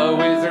is The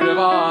Wizard of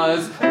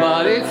Oz,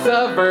 but it's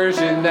a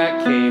version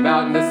that came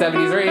out in the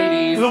 70s or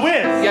 80s. The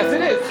Wiz. Yes,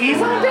 it is.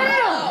 Easy.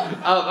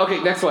 Okay,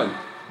 next one.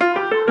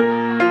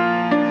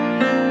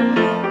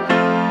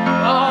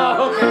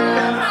 Oh, okay.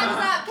 Time's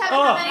up. Kevin,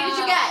 how many did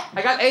you get?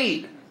 I got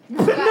 8. No,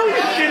 you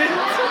didn't.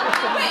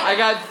 I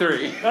got 3.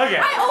 Okay. I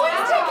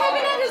always take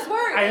Kevin at his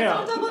word. I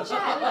know. Don't double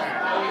check. I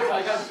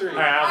got 3. All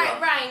right, I'll All right, go.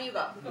 Brian, you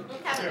go.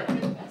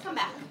 Kevin, come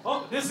back.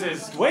 Oh, this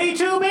is way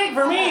too big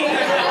for me.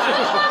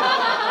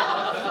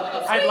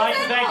 I'd like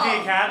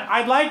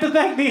to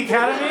thank the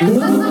Academy.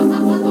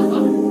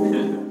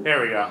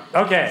 There we go.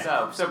 Okay.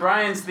 So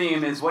Brian's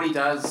theme is what he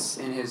does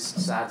in his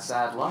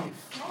sad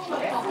life.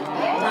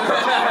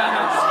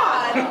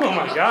 Oh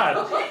my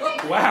God.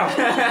 Wow.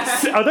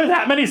 Are there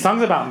that many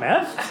songs about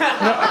meth?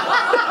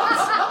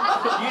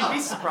 You'd be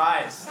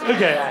surprised.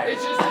 Okay.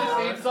 It's just the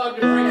same song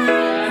to bring it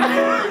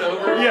over and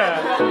over.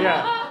 Yeah.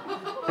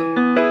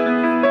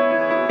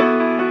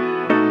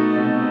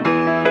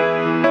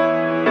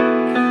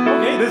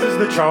 Okay, this is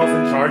the Charles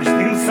in Charge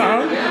theme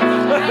song. I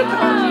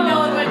told you no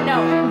one would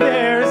know.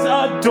 There's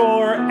a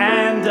door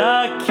and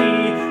a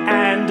key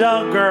and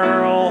a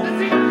girl.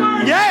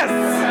 Yes!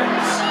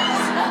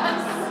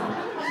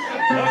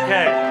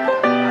 Okay.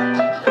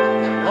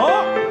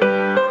 Oh!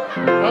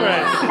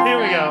 Alright, here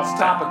we go. It's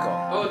topical.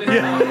 Oh, this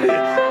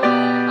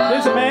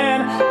There's a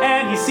man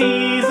and he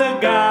sees a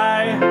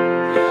guy.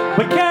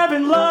 But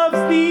Kevin loves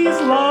these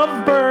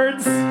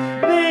lovebirds.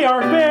 They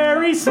are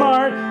very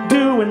smart,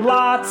 doing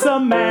lots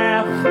of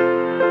math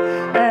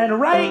and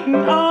writing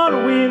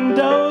on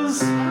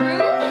windows.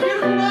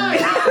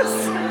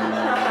 Yes.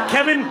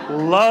 Kevin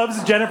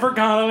loves Jennifer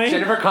Connelly.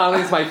 Jennifer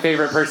Connelly is my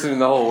favorite person in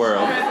the whole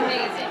world.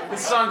 Amazing. This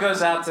This song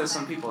goes out to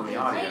some people in the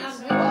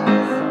audience.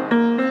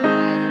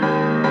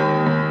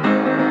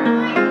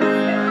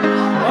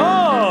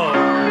 Oh!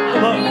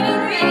 Look.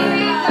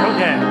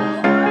 Okay.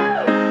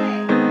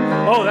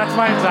 Oh, that's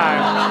my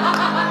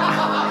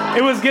time.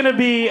 It was gonna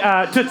be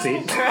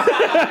Tootsie.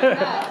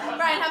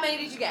 Brian, how many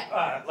did you get?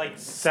 Like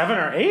 7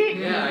 or 8?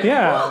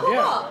 Yeah.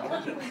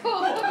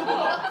 Cool.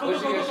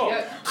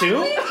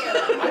 2?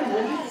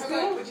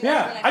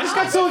 Yeah. I just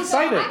got so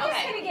excited. I'm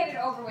just gonna get it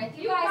over with.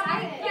 You guys, I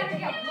can't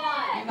get one.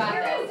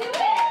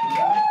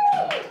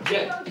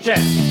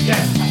 Jen.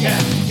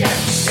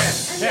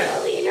 I'm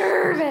really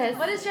nervous.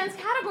 What is Jen's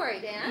category,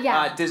 Dan?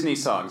 Yeah. Disney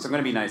songs. I'm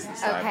gonna be nice this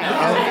time. Okay.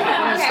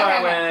 I'm gonna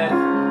start with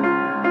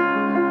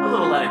a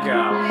little Let It Go.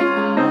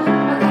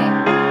 Okay.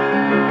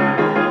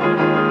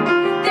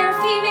 They're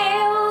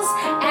females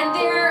and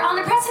they're on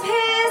the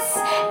precipice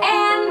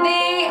and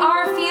they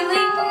are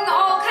feeling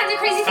all kinds of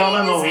crazy Thelma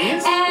and things.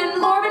 Louise?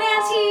 And Laura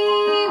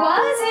Benanti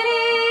was in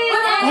it.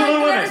 And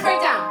Nervous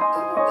breakdown.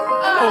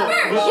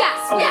 Verge.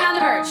 Yes, we're on the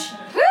verge.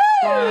 Woo!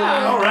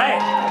 All right.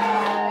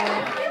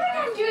 I feel like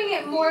I'm doing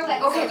it more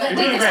like okay, You're wait,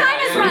 doing the great. time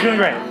is You're running. doing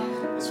great.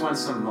 This one's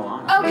some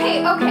Moana. Okay.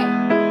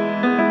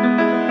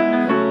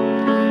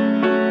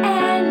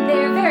 And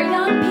they're very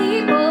young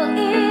people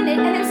in it,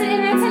 and there's an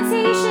internet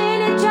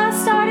sensation. It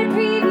just started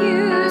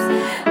previews.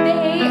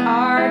 They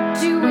are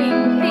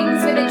doing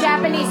things with a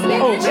Japanese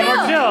thing. Oh,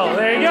 Jill.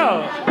 There you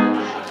go.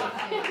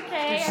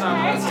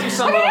 Let's do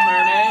some Little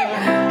Mermaid.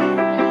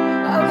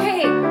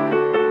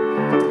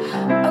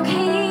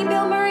 Okay,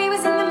 Bill Murray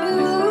was in the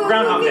movie.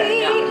 Groundhog Day.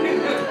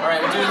 Yeah. All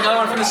right, we'll do another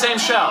one from the same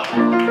show.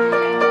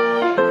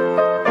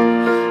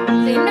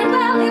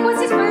 Lin-Manuel, it was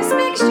his first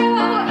big show.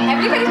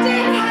 Everybody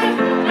did.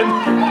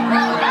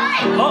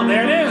 Oh,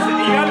 there it is. You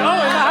got in the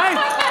high.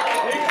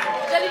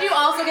 Then did you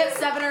also get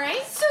 7 or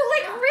 8? So,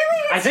 like,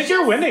 really? I think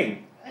you're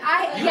winning.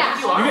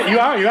 Yeah. You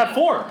are. You got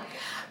 4.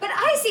 But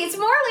I see, it's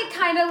more like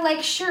kind of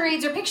like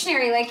charades or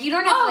Pictionary. Like, you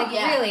don't have to, like,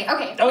 really.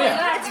 Okay. Oh,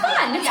 yeah. It's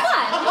fun. It's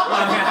fun.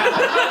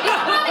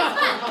 It's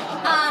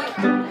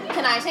fun.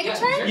 Can I take a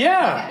turn?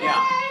 Yeah.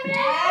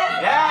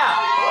 Yeah.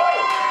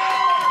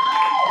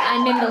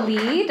 I'm in the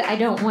lead. I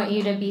don't want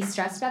you to be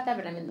stressed about that,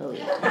 but I'm in the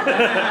lead.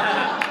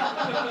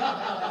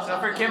 So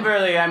for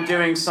Kimberly, I'm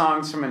doing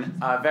songs from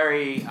a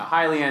very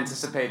highly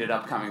anticipated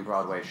upcoming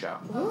Broadway show.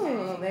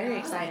 Ooh, very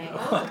exciting.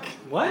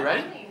 What? You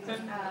ready?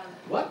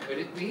 What could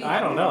it be? I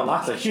don't know.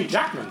 Lots of Hugh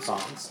Jackman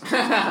songs.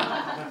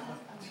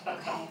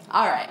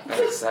 All right.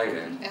 I'm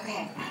excited.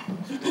 Okay.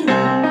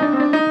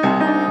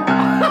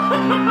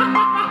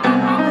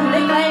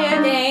 They play a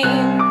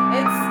game.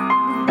 It's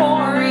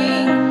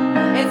boring.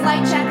 It's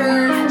like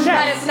checkers,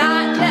 but it's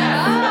not chess.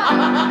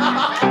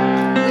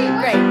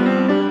 Great.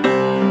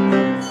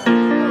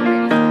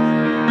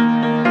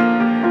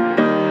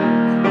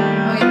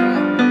 Okay, here we go.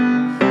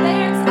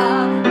 There's a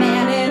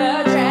man in a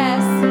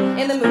dress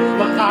in the movie.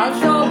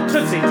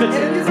 Tootsie. Yours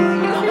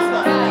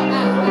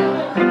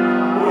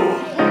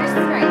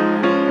is great.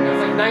 It was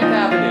like 9th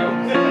Avenue.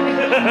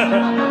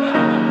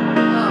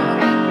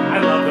 I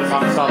love this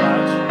song so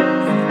much.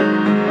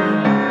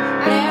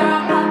 There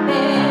are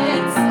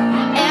puppets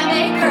and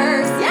they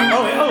curse. Yes! Oh.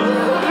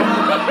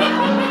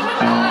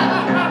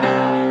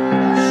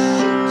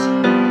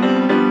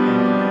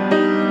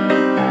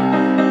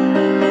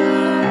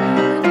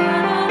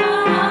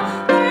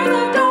 There's a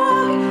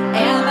dog,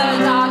 and the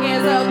dog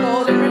is a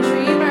golden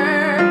retriever,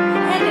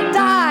 and it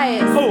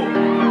dies. Oh.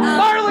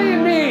 Marley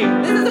and Me!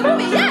 This is a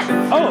movie, yes!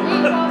 Oh.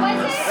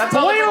 That's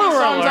all the Spoiler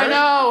songs I alert.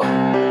 know.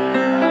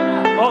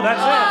 Oh,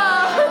 that's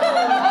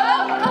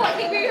Oh, I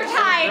think we were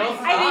tied.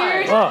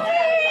 it. Oh.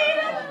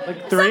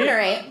 Like 3? 7 or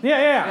 8. Yeah.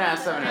 Yeah,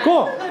 7 or 8.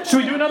 Cool. Should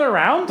we do another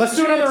round? Let's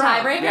do another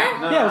round. Tiebreaker?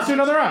 Yeah, let's do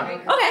another round.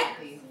 Okay.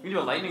 We can do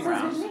a lightning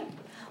round.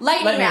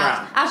 Lightning Lightning round.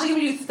 round. Actually, give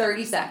me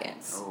 30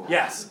 seconds.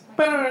 Yes.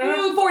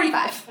 Ooh,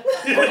 45.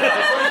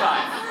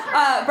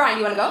 Brian,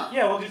 you want to go?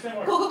 Yeah, we'll do the same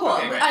one. Cool.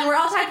 Okay, great. And we're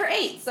all tied for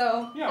 8,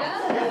 so.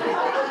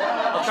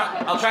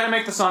 I'll try to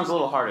make the songs a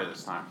little harder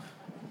this time.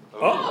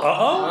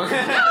 Oh.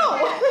 Okay.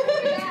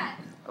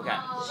 Okay.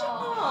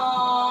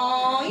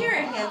 Oh, you're a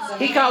handsome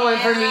He got one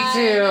for me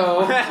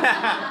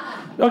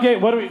too. Okay,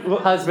 what do we...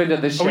 Husband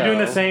of the show. Are we doing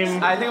the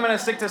same... I think I'm going to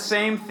stick to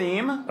same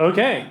theme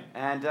Okay.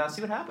 and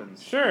see what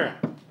happens. Sure.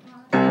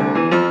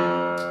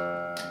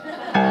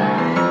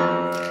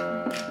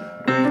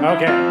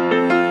 Okay.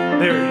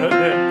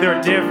 There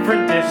are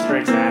different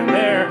districts and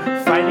they're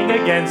fighting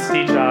against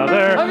each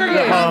other. Hunger The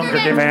Games. Hunger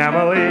Game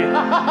family.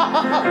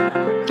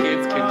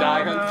 Kids can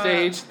die on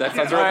stage. That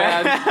sounds real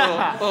bad.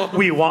 Oh.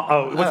 We want...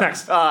 Oh, what's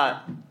next?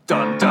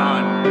 Dun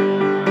dun.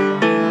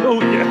 Oh,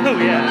 yeah.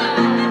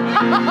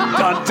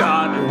 Dun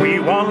dun. We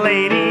want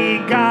Lady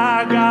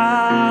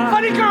Gaga.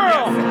 Funny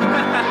girl!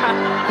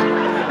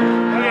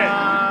 Okay.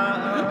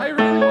 I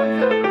really want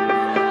that.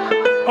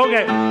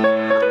 Okay.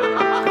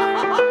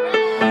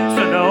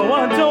 So no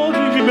one told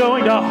you you're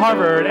going to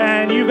Harvard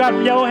and you got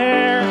yellow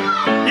hair.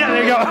 Yeah,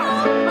 there you go.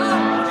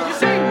 Did you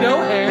say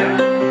no hair?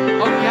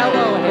 Oh,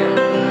 yellow hair.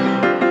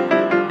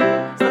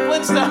 It's the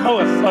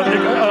Flintstones. Oh, there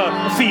you go.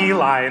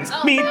 Felines.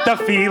 Meet the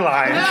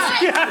felines.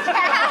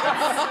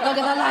 Look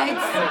at the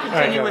lights.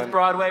 Continue with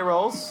Broadway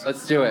roles.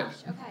 Let's do it.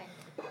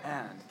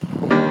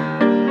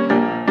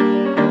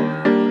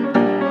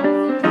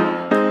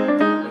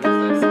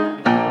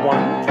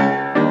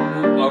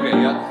 Okay,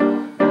 yeah.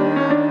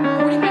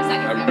 45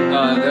 seconds.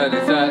 That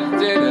is at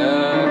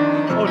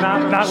dinner. Oh,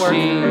 not She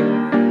working.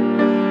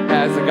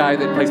 has a guy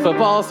that plays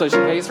football, so she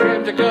pays for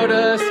him to go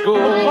to school.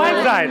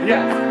 Blindside,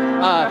 yes.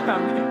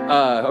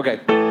 Okay.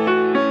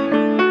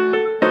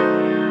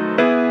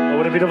 Oh,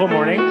 what a beautiful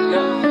morning.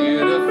 Yeah,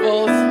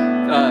 beautiful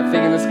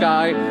thing in the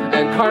sky,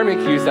 and Carmen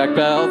Cusack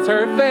belts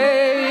her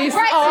face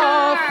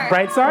off.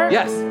 Bright Star?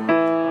 Yes.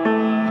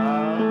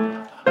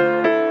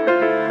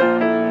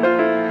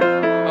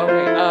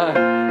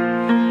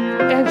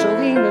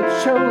 Angelina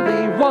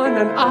Jolie won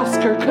an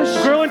Oscar because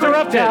she Girl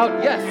Interrupted.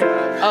 out. Yes.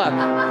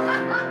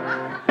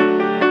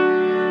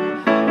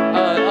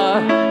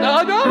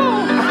 No!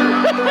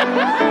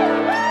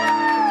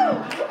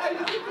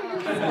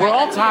 We're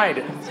all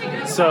tied.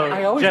 So,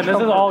 Jen, this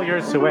is all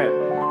yours to win.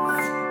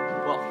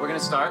 Well, we're going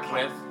to start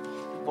with,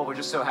 we're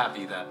just so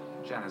happy that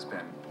Jen has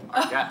been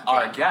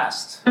our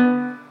guest.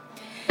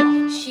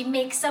 She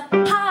makes a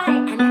pie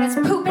and has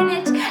poop in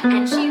it,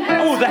 and she.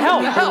 Oh, The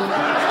Help!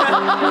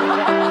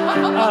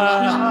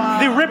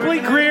 The Ripley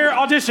Greer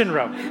audition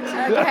room. Okay.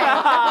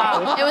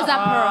 It was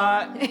that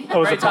Pearl. Oh, it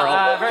was a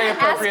Pearl. Very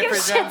appropriate for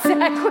Jen. Ask your shit,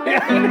 Zach.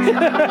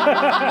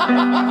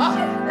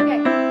 Okay.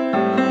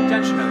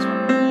 Jen should know this one.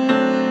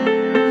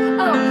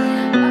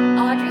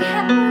 Audrey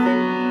Hepburn.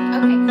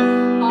 Okay.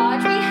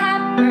 Audrey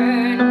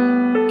Hepburn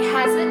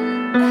has a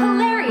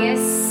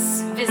hilarious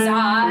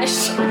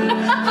visage.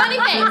 Funny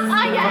face.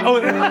 Yes. Oh,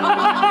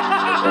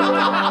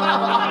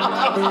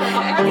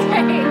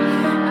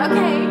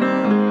 Okay.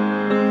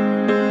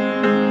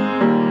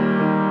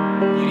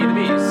 Beauty and the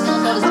Beast.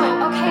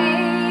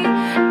 Okay.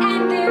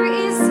 And there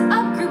is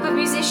a group of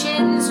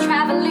musicians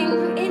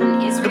traveling in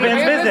Israel. The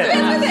Band's Visit.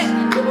 That's it.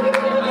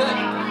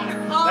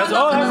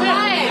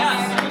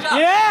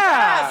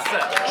 Yeah.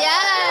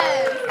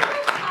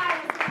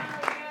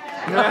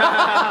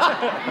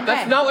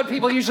 That's not what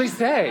people usually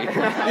say.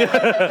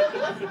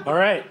 All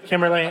right,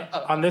 Kimberly,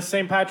 on this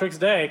St. Patrick's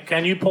Day,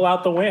 can you pull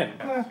out the win?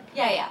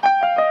 Yeah.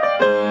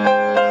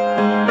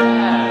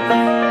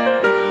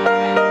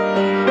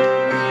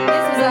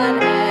 This is an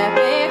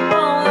epic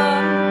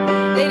poem.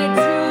 They did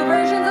 2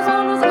 versions. This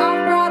one was off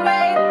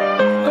Broadway.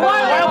 The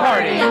Wild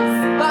Party. Yes,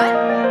 but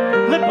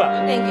Lipa.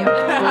 thank you.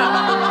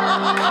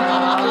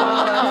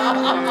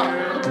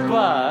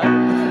 But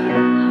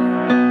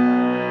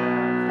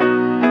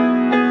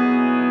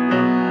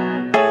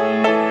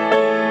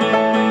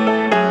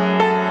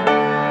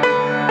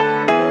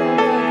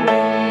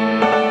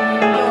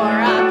You're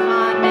a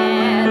con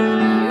man.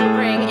 You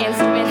bring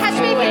instruments. Catch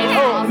me if you can.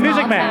 Oh,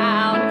 Music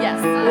Man.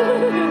 Yes.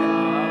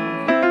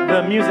 The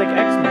Music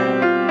X-Men.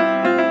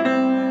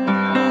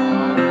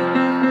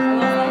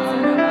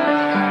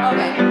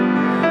 Okay.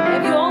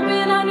 If you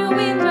open a new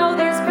window,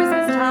 there's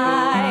Christmas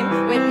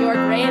time with your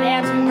great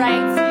aunt who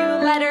writes you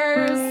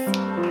letters.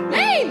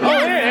 Maine. Oh,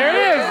 there it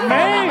is,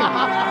 Maine.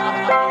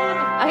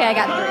 Okay, I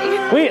got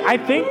 3. Wait,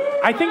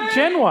 I think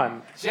Jen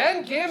won.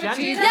 Jen, give it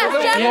to you.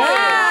 Yes, Jen Yeah.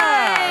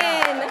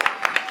 won.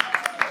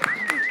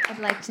 I'd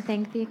like to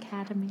thank the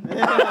Academy.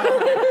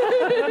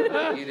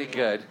 You did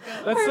good.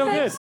 That's so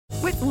good.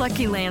 With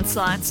Lucky Land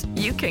Slots,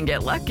 you can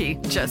get lucky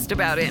just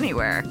about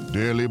anywhere.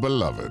 Dearly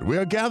beloved, we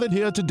are gathered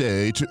here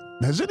today to...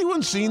 Has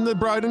anyone seen the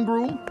bride and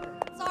groom?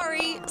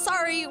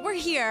 Sorry, we're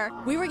here.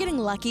 We were getting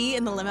lucky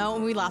in the limo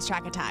and we lost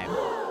track of time.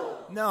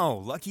 No,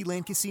 Lucky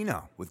Land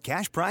Casino, with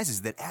cash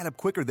prizes that add up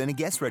quicker than a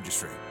guest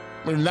registry.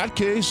 In that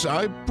case,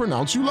 I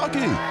pronounce you lucky.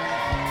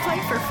 Play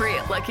for free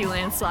at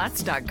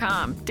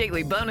LuckyLandSlots.com.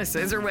 Daily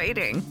bonuses are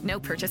waiting. No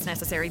purchase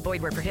necessary.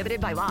 Void where prohibited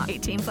by law.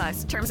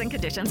 18+. Terms and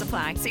conditions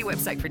apply. See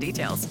website for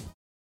details.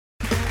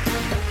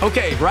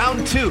 Okay,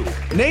 round 2.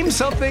 Name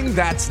something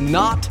that's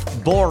not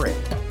boring.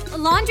 A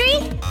laundry?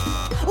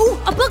 Ooh,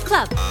 a book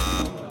club.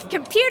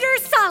 Computer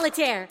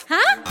solitaire,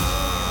 huh?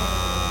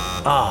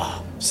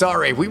 Ah,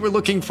 sorry, we were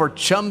looking for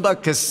Chumba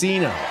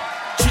Casino.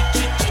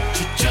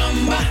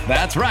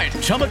 That's right.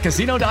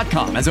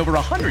 ChumbaCasino.com has over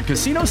 100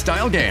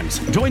 casino-style games.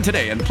 Join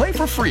today and play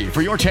for free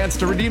for your chance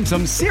to redeem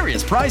some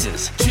serious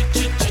prizes.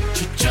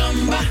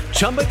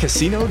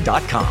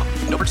 ChumbaCasino.com.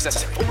 No purchase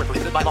necessary. Void where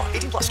prohibited by law.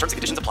 18+. Terms and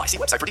conditions apply. See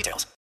website for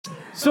details.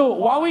 So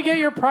while we get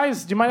your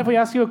prize, do you mind if we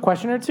ask you a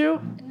question or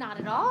two? Not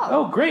at all.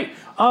 Oh, great.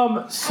 So I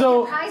get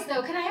a prize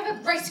though. Can I have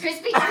a Rice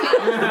Krispie?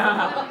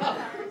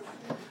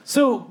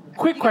 So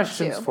quick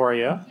questions for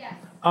you. Yes.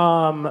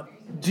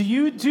 Do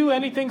you do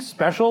anything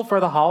special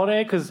for the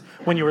holiday? Because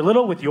when you were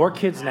little, with your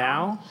kids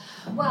now.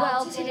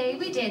 Well, today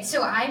we did.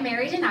 So I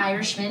married an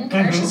Irishman,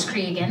 Carish's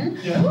Cregan,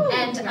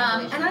 and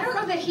I don't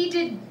know that he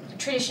did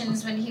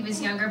traditions when he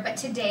was younger, but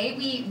today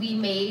we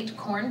made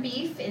corned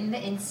beef in the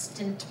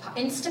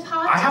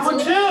Instapot. I have one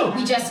too.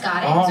 We just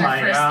got it. Oh It was our my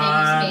first God. thing. It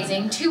was amazing.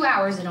 in 2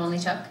 hours it only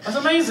took. That's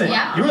amazing.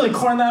 Yeah. You really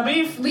corned that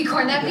beef? We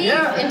corned that beef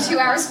in 2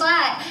 hours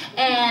flat.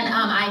 And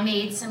I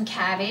made some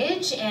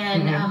cabbage,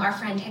 and our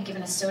friend had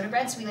given us soda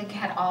bread, so we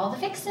had all the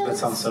fixins. That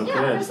sounds so good.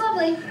 Yeah, it was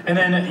lovely. And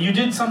then you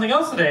did something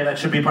else today that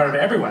should be part of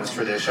everyone's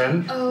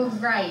tradition. Oh,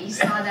 right. You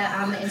saw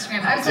that on the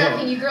Instagram. I was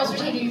laughing. You girls were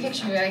taking a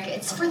picture. You were like,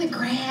 it's for the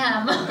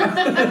gram.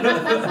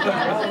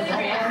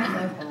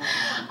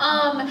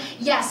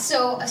 Yes,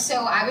 so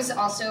I was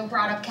also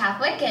brought up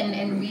Catholic,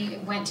 and we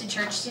went to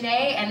church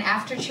today, and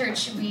after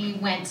church we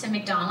went to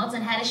McDonald's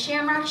and had a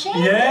Shamrock Shake.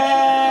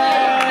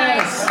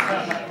 Yes!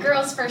 Nice.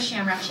 Girls' first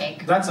Shamrock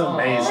Shake. That's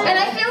amazing. And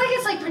I feel like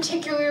it's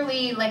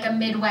particularly a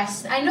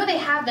Midwest. I know they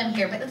have them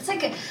here, but it's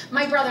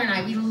my brother and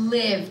I, we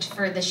lived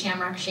for the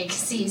Shamrock Shake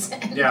season.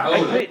 Yeah.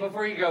 Oh, wait,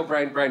 before you go,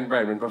 Brian,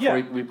 before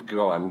we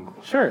go on.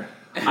 Sure.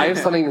 I have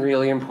something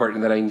really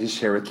important that I need to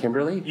share with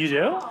Kimberly. You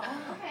do?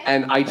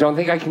 And I don't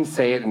think I can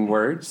say it in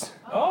words.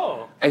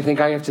 Oh. I think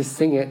I have to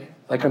sing it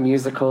like a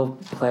musical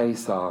play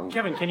song.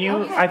 Kevin, can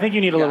you? I think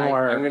you need a little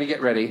more. I'm gonna get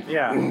ready.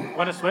 Yeah.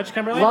 Want to switch,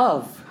 Kimberly?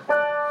 Love.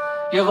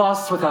 You're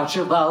lost without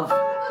your love.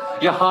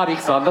 Your heart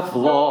aches on the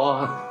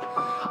floor.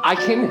 I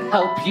can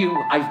help you.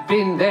 I've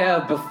been there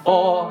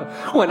before.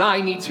 When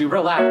I need to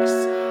relax,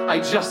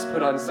 I just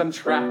put on some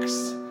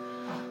tracks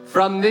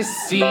from this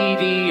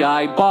CD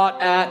I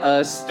bought at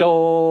a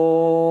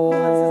store.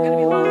 This is gonna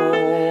be long.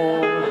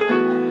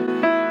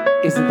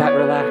 Isn't that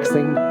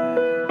relaxing?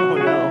 Oh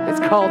no. It's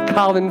called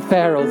Colin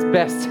Farrell's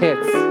Best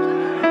Hits.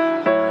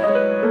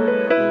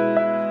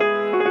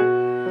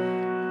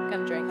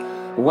 Gonna drink.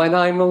 When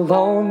I'm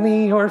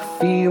lonely or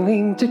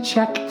feeling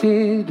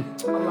dejected,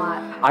 A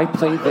lot. I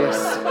play this,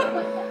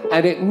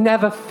 and it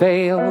never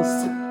fails.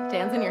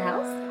 Dan's in your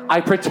house?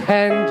 I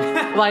pretend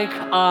like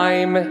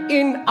I'm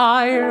in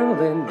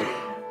Ireland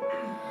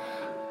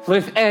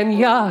with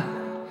Enya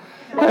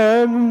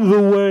and the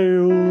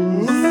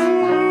whales.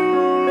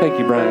 Thank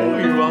you, Brian.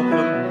 You're welcome. I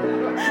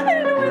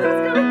didn't know where this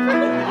was coming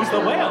from. Who's the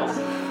whales?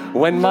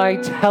 When my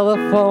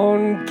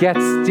telephone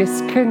gets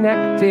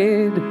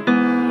disconnected,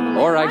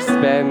 or I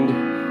spend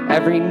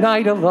every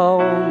night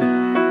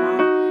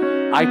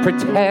alone, I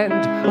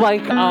pretend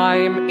like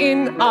I'm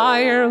in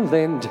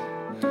Ireland,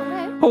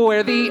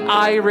 where the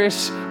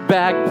Irish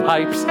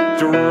bagpipes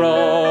drone.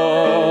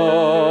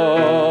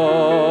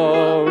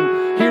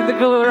 Hear the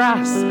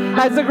grass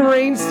as a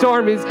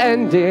rainstorm is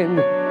ending.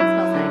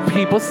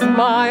 People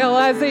smile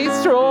as they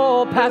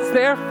stroll past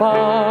their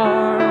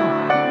farm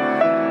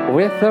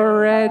with a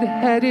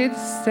red-headed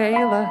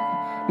sailor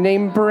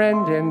named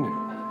Brendan.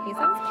 He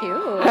sounds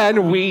cute.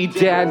 And we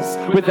dance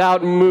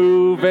without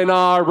moving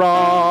our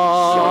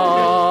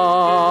arms.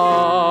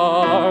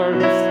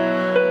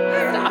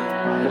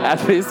 At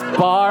this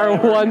bar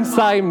once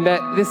I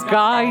met this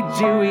guy,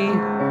 Dewey,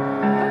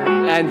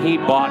 and he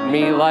bought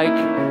me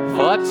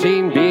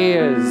 14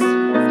 beers.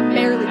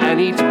 And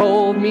he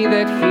told me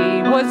that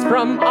he was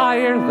from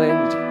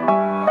Ireland.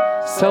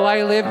 So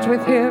I lived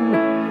with him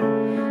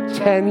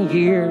 10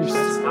 years.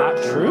 That's not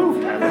true.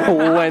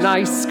 When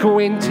I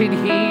squinted,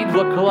 he'd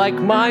look like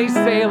my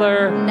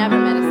sailor. Never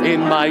met a sailor.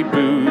 In my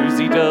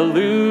boozy,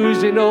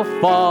 delusional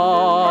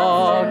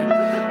fog.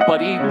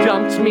 But he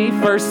dumped me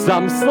for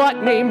some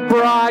slut named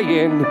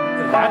Brian.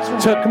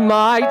 Took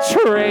my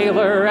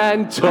trailer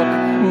and took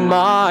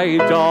my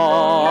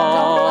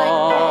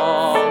dog.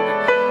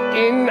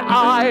 In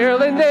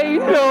Ireland, they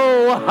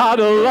know how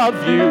to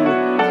love you.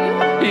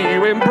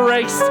 You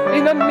embrace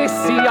in the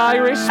missy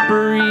Irish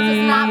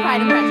breeze. Not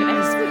Pride and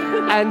Prejudice.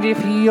 And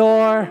if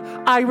your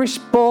Irish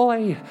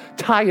boy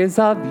tires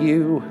of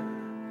you,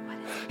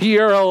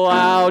 you're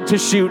allowed to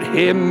shoot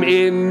him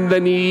in the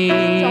knees.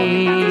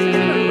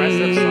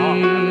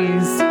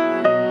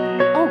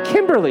 Oh,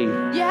 Kimberly.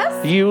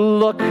 Yes? You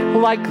look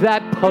like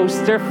that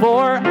poster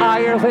for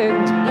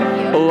Ireland.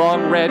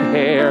 Long red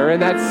hair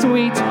and that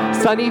sweet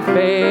sunny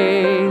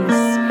face.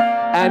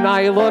 And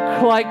I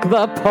look like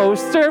the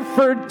poster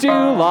for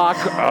Duloc.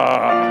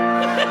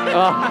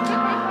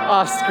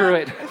 Screw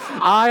it.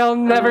 I'll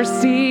never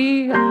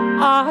see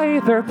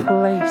either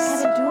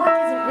place. Duloc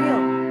isn't real.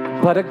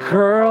 But a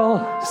girl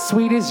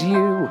sweet as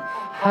you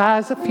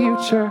has a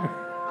future.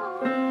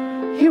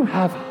 You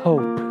have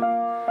hope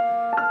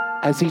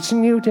as each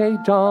new day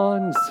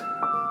dawns.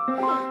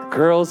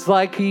 Girls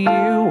like you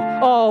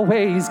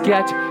always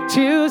get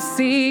to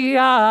see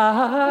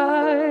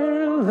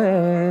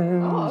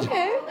Ireland. Oh,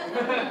 okay.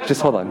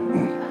 Just hold on.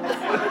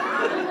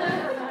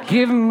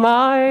 Give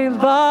my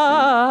love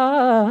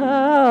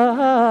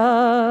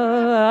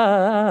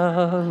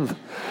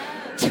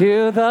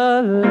to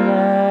the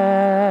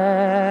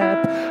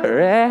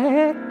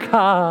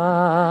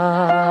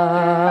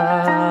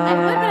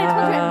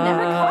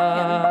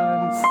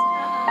leprechauns.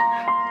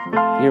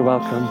 You're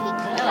welcome.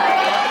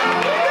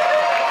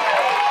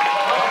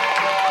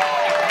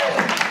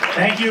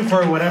 Thank you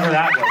for whatever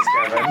that was,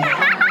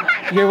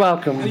 Kevin. You're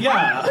welcome.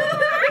 Yeah.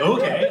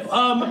 Okay.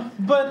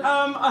 But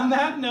on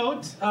that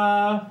note,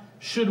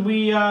 should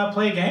we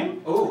play a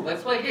game? Oh,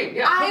 let's play a game.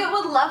 Yeah. I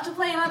would love to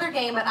play another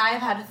game, but I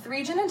have had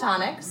 3 gin and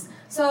tonics.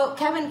 So,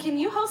 Kevin, can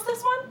you host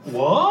this one?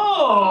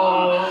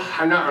 Whoa!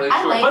 I'm not really I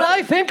sure. like But it.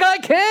 I think I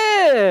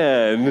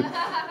can!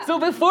 So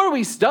before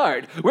we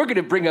start, we're going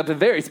to bring up a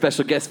very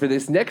special guest for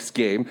this next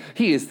game.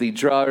 He is the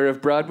drawer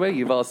of Broadway.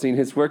 You've all seen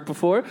his work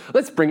before.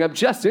 Let's bring up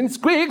Justin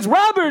Squiggs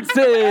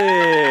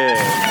Robertson!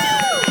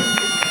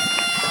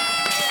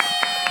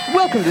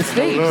 Welcome to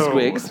stage, Hello.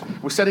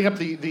 Squiggs. We're setting up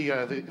the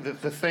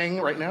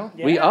thing right now.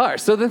 We are.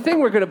 So the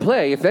thing we're going to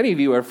play, if any of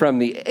you are from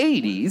the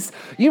 80s,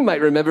 you might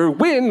remember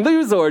Win,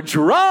 Lose, or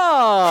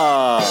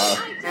Draw.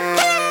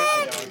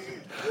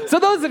 So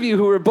those of you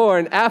who were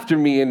born after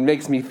me and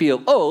makes me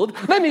feel old,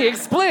 let me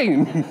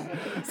explain.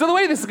 So the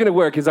way this is going to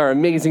work is our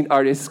amazing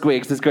artist,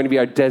 Squiggs, is going to be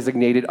our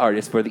designated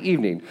artist for the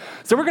evening.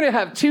 So we're going to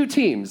have two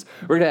teams.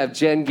 We're going to have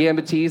Jen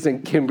Gambatees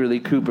and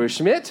Kimberly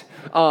Cooper-Schmidt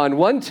on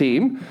one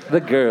team,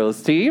 the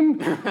girls' team.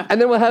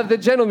 And then we'll have the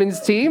gentlemen's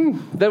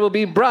team. That will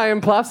be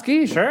Brian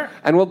Plofsky. Sure.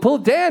 And we'll pull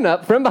Dan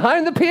up from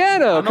behind the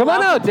piano. Come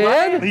on out,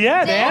 Dan.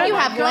 Yeah, Dan. You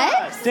have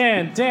legs?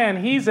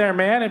 Dan, he's there,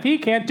 man. If he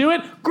can't do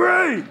it,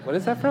 great. What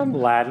is that from?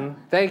 Aladdin.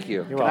 Thank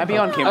you. Can I be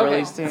on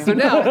Kimberly's team? So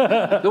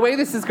now, the way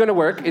this is going to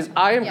work is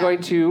I am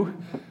going to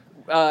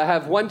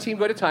have one team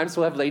go at a time,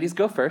 so we'll have ladies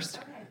go first.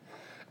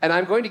 And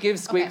I'm going to give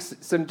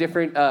Squiggs some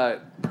different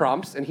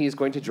prompts, and he's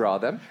going to draw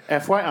them.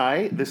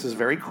 FYI, this is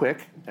very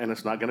quick, and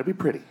it's not going to be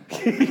pretty.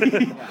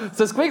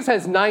 So Squiggs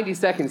has 90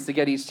 seconds to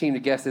get each team to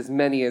guess as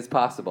many as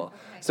possible.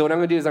 So what I'm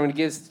going to do is I'm going to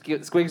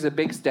give Squiggs a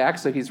big stack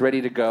so he's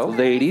ready to go.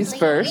 Ladies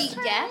first.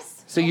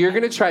 Yes. So you're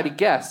going to try to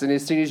guess, and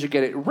as soon as you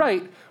get it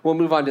right, we'll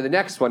move on to the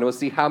next one. We'll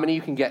see how many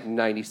you can get in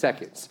 90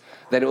 seconds.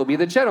 Then it will be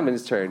the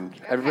gentleman's turn.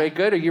 Everybody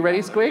good? Are you ready,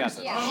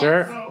 Squiggs? Yeah.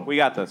 Sure. We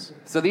got this.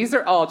 So these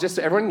are all, just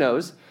so everyone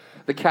knows,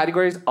 the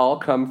categories all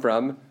come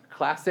from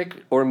classic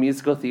or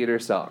musical theater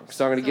songs.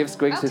 So I'm going to give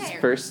Squiggs his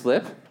first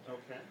slip.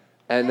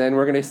 And then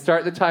we're going to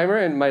start the timer,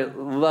 and my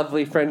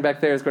lovely friend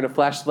back there is going to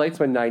flash the lights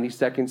when 90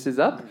 seconds is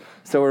up.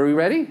 So are we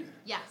ready?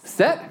 Yes.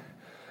 Set.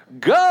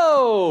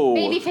 Go!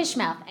 Baby fish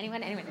mouth. Anyone?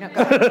 No,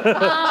 go.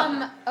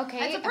 Okay.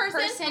 That's a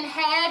person.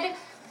 Head,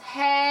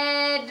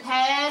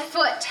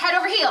 foot, head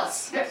over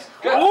heels.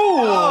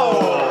 Ooh.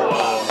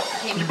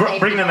 You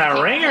bringing in that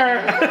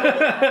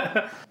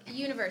ringer.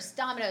 Universe,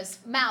 dominoes,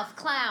 mouth,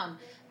 clown.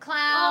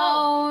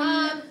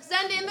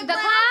 Send in the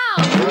clown.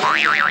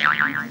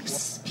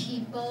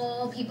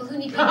 People who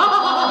need people.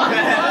 What?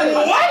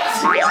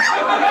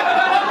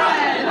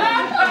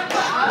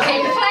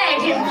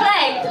 Didn't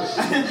play.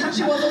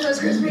 She wants those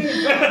crispy.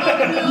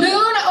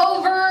 Moon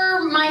over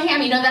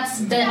Miami. No, that's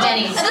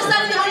Denny's. And the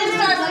sun and the moon and the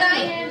stars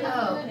tonight.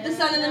 Oh. The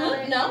sun and the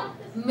moon? No.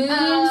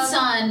 Moon,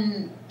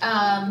 sun.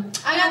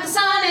 I got the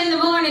sun in the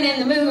morning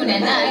and the moon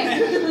at night.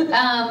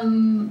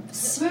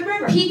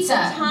 Pizza.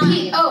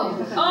 Time.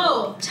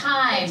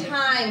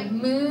 Time.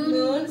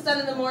 Moon, sun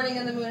in the morning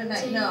and the moon at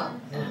night. No.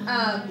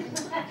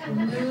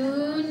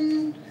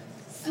 Moon.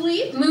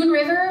 Sleep. Moon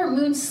river.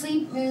 Moon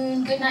sleep.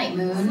 Moon. Good night,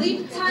 moon.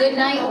 Sleep time. Good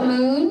night,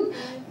 moon.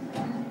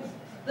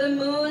 The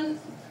moon.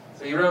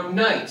 So you wrote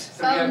night.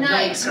 So Oh, we have night.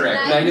 night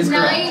correct. Night is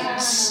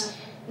correct.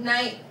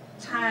 Night.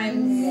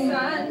 Time.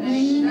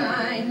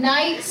 Sun.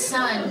 Night,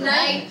 sun.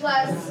 Night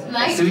plus.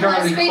 Night So we don't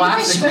have plus any baby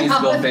classic fish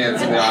musical mouth.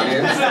 fans in the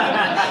audience.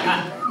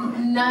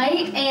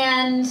 Night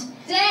and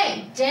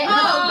Day. day.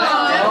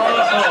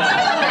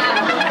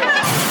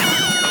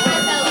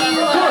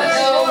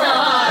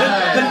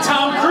 The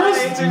Tom Cruise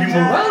movie.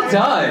 Well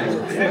done.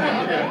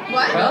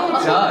 What?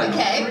 Well done.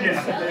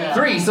 Okay.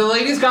 3. So the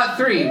ladies got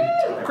 3.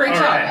 Great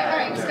job. All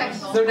right,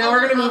 respectful. So now we're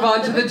going to move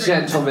on to the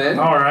gentlemen.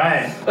 All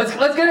right. Let's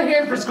get a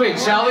hand for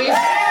Squiggs, shall we?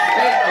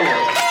 Thank you.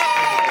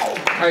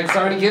 All right, so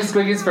I'm going to give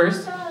Squiggs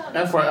first.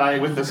 FYI,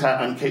 with this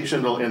hat, I'm Kate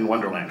Schindel in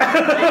Wonderland.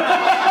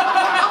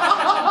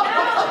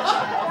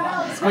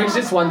 Squiggs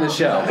just won the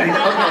show. Okay. All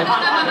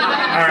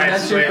right,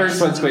 That's your Squiggs.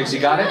 first one, Squiggs. You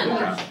got it?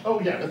 Oh,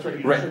 yeah, that's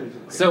right. Right.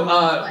 So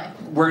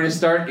we're going to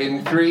start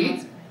in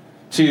 3,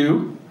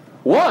 2,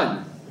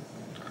 1.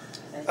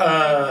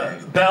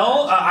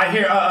 Bell. I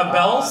hear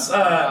bells.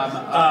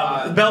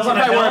 Bells on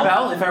a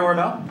bell. If I wore a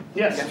bell?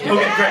 Yes. Okay,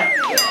 great.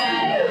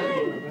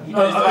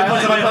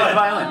 Violin.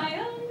 Violin.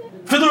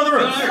 Fiddler on the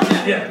Roof.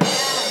 Yeah.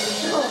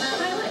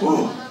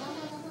 Ooh.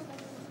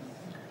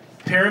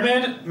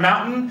 Pyramid,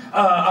 mountain,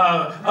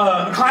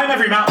 climb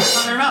every mountain.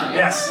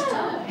 Yes.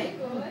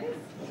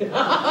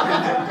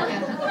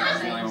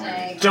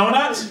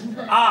 Donut,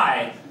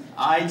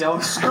 I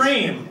don't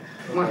scream.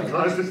 Oh my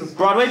gosh, this is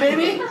Broadway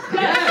baby?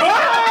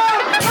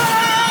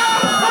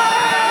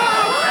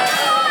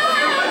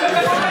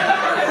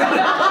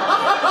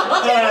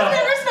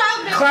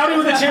 Cloudy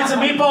with a chance of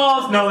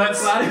meatballs. No,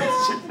 that's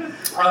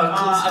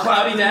A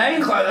cloudy day?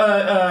 put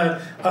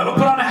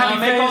on a happy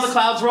Make face. all the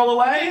clouds roll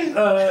away?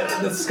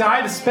 The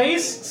sky, the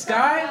space,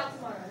 sky.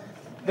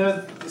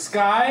 The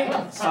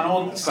sky. Sun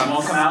will come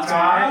out Sky.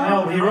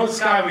 tomorrow? No, he wrote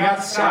sky. We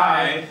got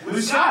sky.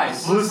 Blue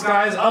skies. Blue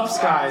skies, up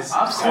skies.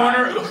 Up skies.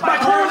 Corner of the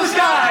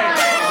sky.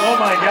 Oh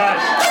my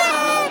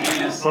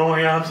gosh.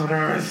 Only up on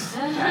earth.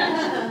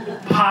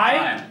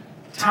 Pie.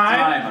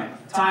 Time.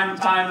 Time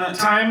Pie.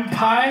 Time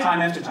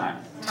after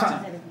time.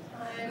 Time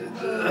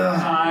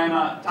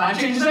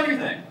changes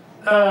everything.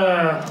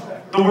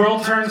 The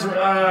world turns.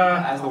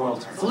 As the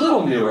world turns. It's a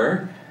little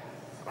newer.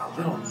 A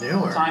little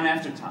newer. Time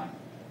after time.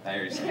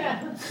 There you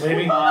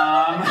Maybe.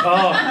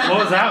 What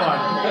was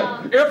that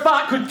one? If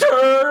I could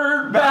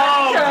turn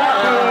back.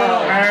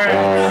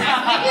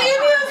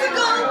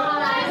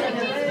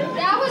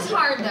 That was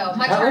hard though.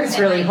 Much That harder was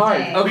than really I hard.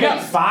 did. Okay. We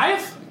got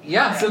 5?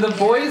 Yeah, so the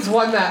boys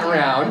won that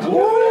round.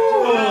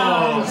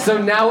 Ooh.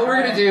 So now what we're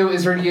going to do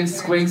is we're going to give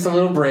Squigs a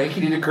little break. He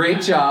did a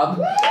great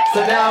job.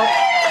 So now...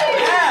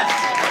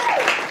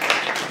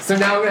 So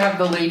now we're going to have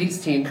the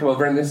ladies' team come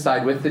over on this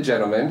side with the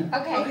gentlemen.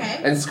 Okay.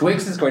 And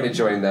Squigs is going to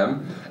join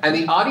them. And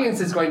the audience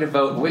is going to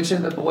vote which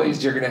of the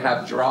boys you're going to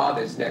have draw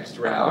this next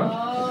round.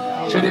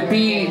 Should it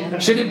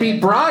be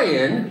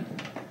Brian?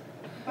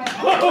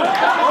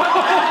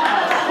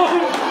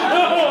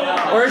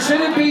 Or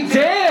should it be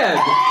Dan?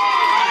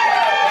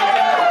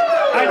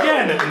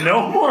 Again,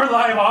 no more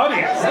live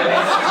audience.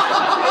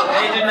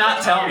 They did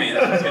not tell me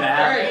this was going to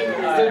happen.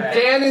 Alright, so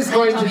Dan is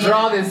going to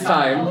draw this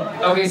time.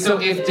 Okay, so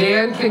if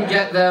Dan can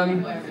get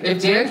them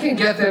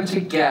to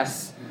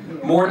guess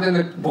more than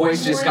the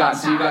boys just got,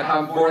 so you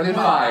got more than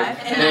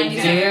 5, then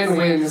Dan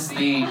wins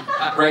the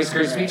Rice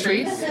Krispie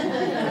treats.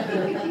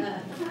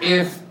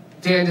 If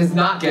Dan does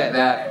not get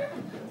that,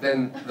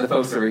 then the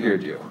folks over here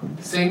do.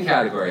 Same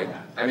category.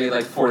 I made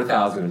like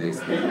 4,000 of these.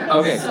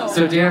 Okay,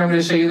 so Dan, I'm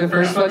going to show you the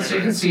first one so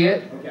you can see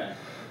it.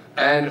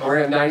 And we're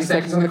going to have 90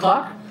 seconds on the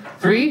clock.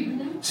 3,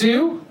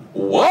 2,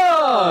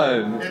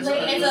 1. It's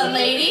a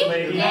lady?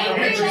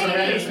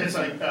 It's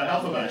like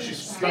alphabet. She's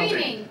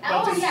Screaming.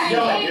 belting.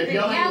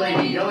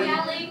 Oh,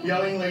 yeah.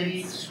 Yelling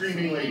lady,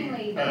 screaming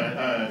lady.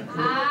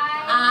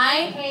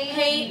 I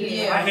hate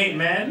you. I hate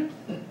men.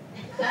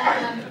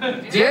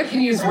 Dan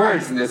can use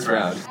words in this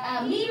round.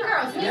 Mean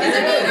Girls. Is it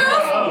Mean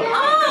Girls? Oh,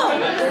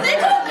 they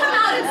don't come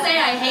out and say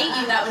I hate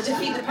you. That would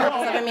defeat the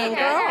purpose of a Mean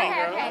Girl.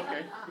 Okay.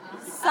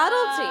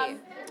 Subtlety.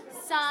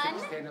 Sun,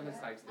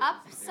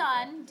 up,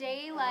 sun,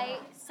 daylight,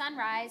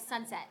 sunrise,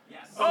 sunset.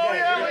 Oh,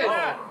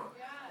 yeah.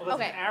 Well, that's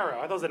Okay. an arrow.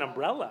 I thought it was an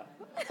umbrella.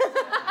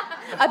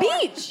 A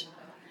beach.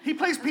 He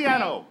plays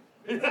piano.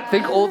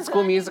 Think old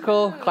school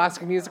musical,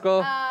 classic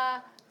musical.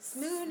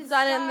 Moon,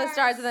 sun, and the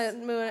stars of the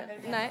moon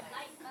at night.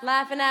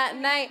 Laughing at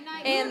night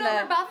in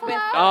the... Buffalo.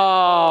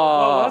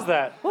 Oh. What was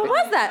that? What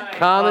was that?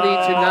 Comedy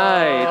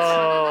Tonight.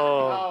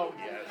 Oh.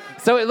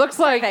 So it looks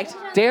like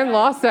Dan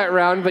lost that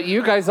round, but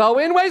you guys all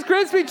win Rice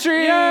Krispie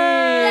treats!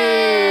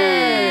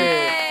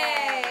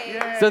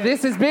 Yay! So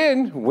this has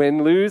been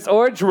Win, Lose,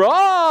 or Draw.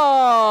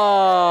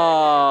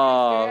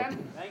 Thank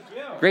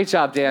you. Great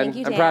job, Dan. Thank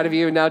you, I'm Dan. proud of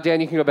you. Now, Dan,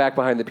 you can go back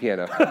behind the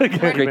piano.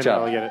 Great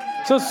job. I'll get it.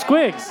 So,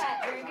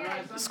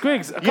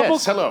 Squigs, a couple,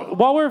 Yes, hello.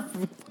 While we're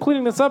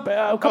cleaning this up,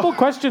 a couple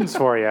questions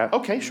for you.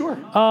 Okay, sure.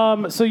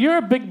 So you're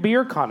a big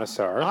beer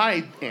connoisseur.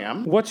 I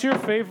am. What's your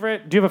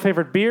favorite? Do you have a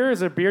favorite beer?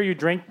 Is there a beer you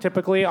drink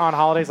typically on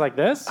holidays like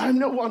this?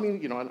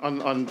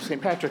 On St.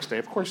 Patrick's Day,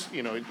 of course,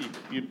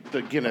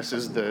 the Guinness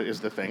is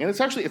the thing, and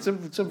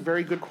it's a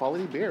very good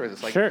quality beer.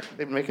 It's like Sure.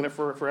 they've been making it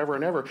for forever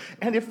and ever.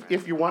 And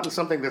if you're wanting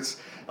something that's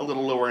a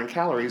little lower in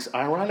calories,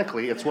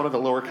 ironically, it's one of the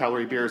lower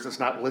calorie beers that's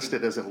not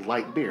listed as a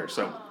light beer.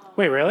 So.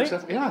 Wait, really?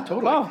 Yeah,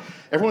 totally. Wow.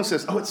 Everyone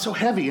says, "Oh, it's so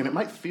heavy," and it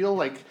might feel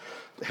like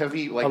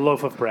heavy, like A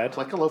loaf of bread.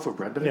 like a loaf of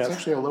bread, but Yes. it's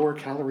actually a lower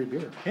calorie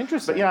beer.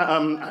 Interesting. But yeah,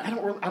 I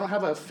don't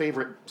have a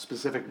favorite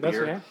specific That's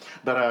beer, okay.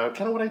 but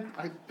kind of what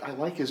I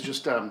like is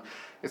just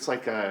it's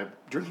like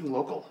drinking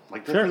local,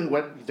 like Sure. drinking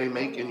what they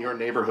make in your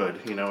neighborhood,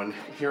 And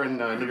here in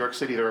New York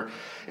City, there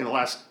in the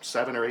last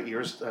 7 or 8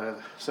 years,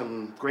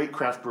 some great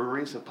craft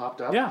breweries have popped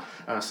up. Yeah.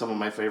 Some of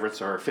my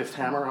favorites are Fifth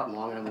Hammer out in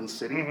Long Island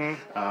City,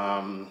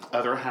 Mm-hmm.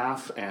 Other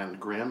Half and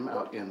Grimm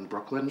out in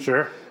Brooklyn.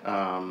 Sure.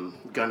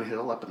 Gun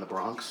Hill up in the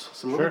Bronx.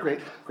 Some Sure. really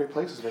great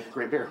places with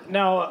great beer.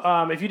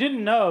 Now, if you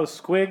didn't know,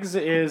 Squigs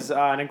is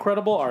an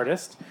incredible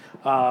artist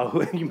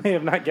who you may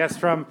have not guessed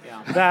from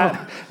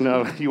that.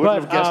 No, you wouldn't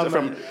But, have guessed it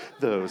from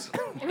those.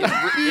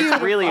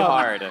 It's really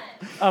hard.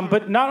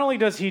 But not only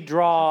does he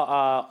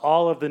draw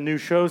all of the new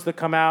shows that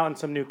come out and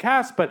some new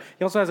casts, but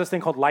he also has this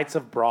thing called Lights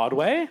of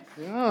Broadway.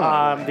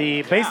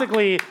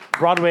 Basically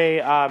Broadway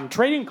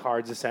trading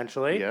cards,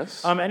 essentially.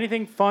 Yes.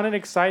 Anything fun and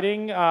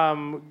exciting,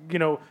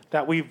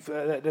 that we've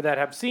that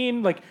have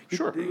seen, like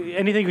Sure.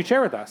 anything you could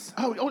share with us.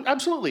 Oh,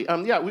 absolutely.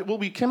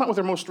 We came out with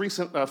our most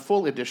recent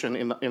full edition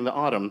in the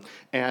autumn,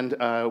 and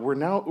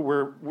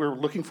we're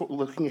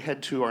looking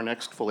ahead to our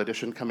next full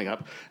edition coming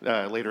up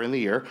later in the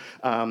year.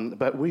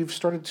 But we've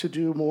started to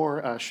do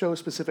more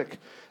show-specific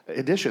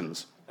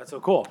editions. That's so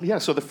cool. Yeah.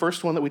 So the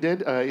first one that we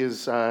did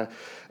is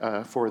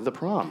for the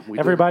prom.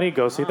 Everybody,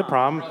 go see the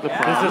prom.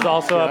 This is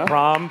also a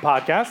prom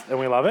podcast, and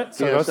we love it.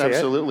 So go Yes, see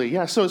absolutely.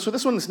 Yeah. So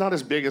this one is not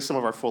as big as some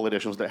of our full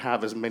editions that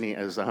have as many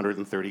as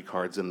 130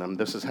 cards in them.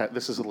 This is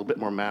a little bit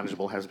more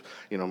manageable. Has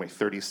maybe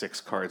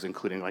 36 cards,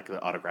 including like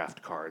the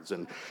autographed cards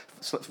and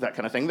that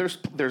kind of thing.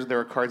 There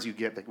are cards you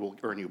get that will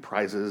earn you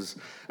prizes,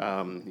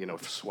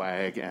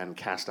 swag and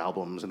cast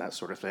albums and that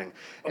sort of thing.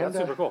 Oh, that's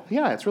super cool.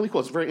 Yeah, it's really cool.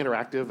 It's very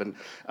interactive, and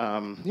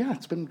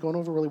it's been going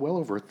over really well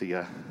over at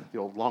the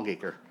old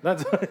Longacre.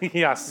 That's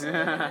yes.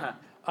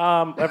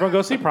 Everyone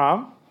go see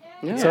prom.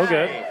 Yeah. So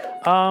good.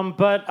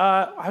 But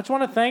I just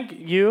want to thank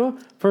you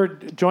for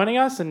joining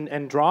us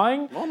and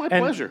drawing. Oh, my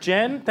and pleasure.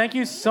 Jen, thank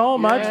you so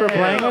much for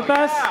playing with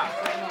us.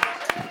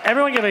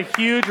 Everyone give a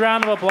huge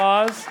round of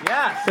applause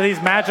to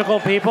these magical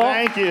people.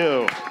 Thank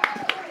you.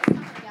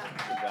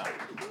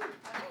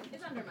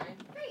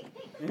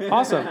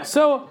 Awesome.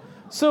 So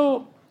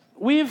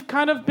we've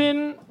kind of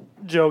been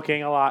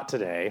joking a lot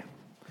today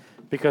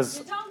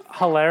because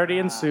hilarity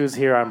ensues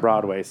here on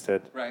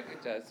Broadwasted. Right,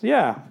 it does.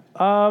 Yeah.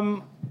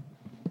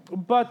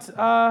 But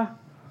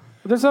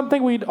there's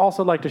something we'd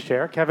also like to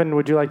share. Kevin,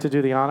 would you like to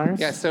do the honors?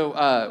 Yeah,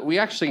 so we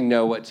actually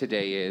know what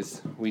today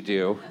is. We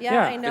do.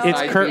 Yeah, I know. It's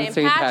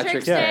St.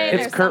 Patrick's Day.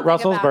 It's There's Kurt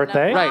Russell's something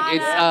birthday.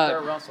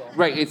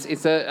 Right,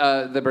 it's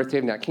the birthday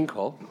of Nat King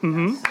Cole,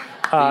 Mm-hmm.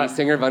 the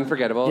singer of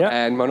Unforgettable,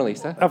 and Mona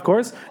Lisa. Of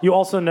course. You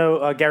also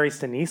know Gary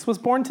Sinise was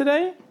born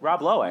today.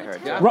 Rob Lowe, I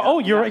heard.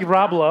 You're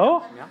Rob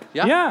Lowe?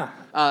 Yeah.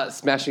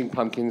 Smashing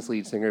Pumpkins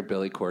lead singer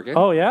Billy Corgan.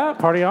 Oh, yeah.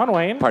 Party on,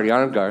 Wayne. Party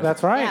on, Garth.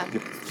 That's right. Yeah,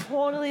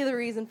 totally the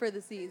reason for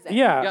the season.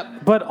 Yeah.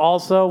 But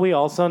also, we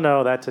also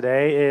know that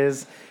today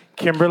is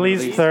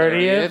Kimberly's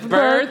 30th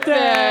birthday.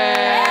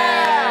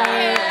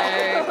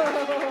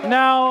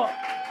 Now,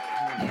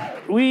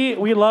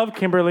 we love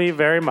Kimberly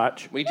very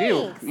much. We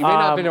do. You may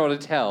not have been able to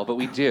tell, but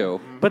we do.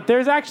 But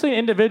there's actually an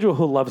individual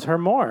who loves her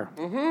more.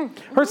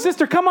 Mm-hmm. Her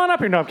sister, come on up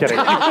here. No, I'm kidding.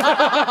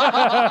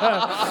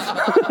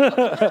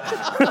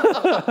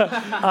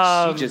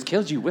 She just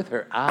killed you with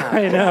her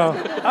eyes. I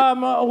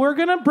know. We're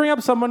going to bring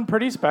up someone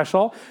pretty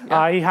special.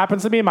 He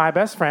happens to be my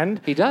best friend.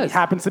 He does. He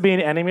happens to be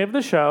an enemy of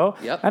the show.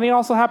 Yep. And he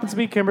also happens to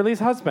be Kimberly's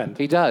husband.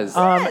 He does.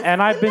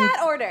 And I've been...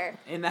 that order.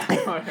 In that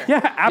order.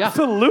 Yeah,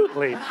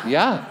 absolutely.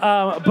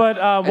 Yeah.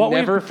 But what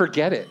never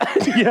forget it.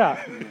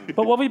 Yeah.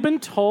 But what we've been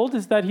told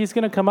is that he's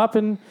going to come up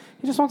and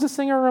he just wants to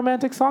sing a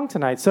romantic song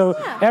tonight. So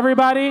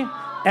everybody,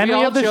 enemy we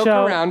all of the joke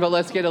show. around, but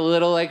let's get a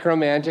little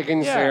romantic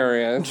and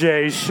serious.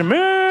 Jay Schmidt.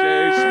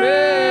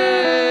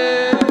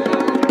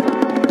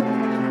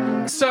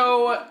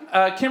 So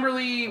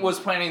Kimberly was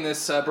planning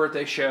this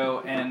birthday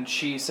show, and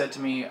she said to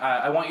me,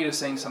 I want you to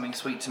sing something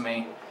sweet to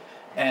me.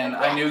 And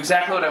I knew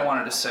exactly what I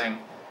wanted to sing.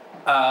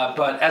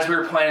 But as we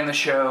were planning the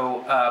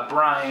show,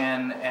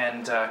 Brian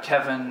and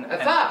Kevin...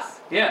 That's us!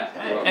 Yeah.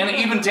 And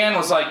even Dan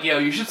was like, yo,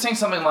 you should sing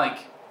something like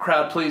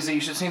crowd pleasing.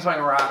 You should sing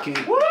something rocky.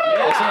 That's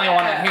something I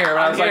want to hear. But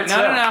I was like, no.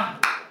 I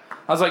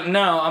was like,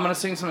 no, I'm going to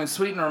sing something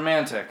sweet and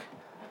romantic.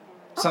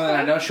 Something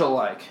I know she'll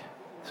like.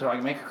 So I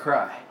can make her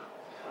cry.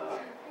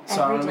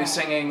 So I'm going to be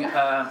singing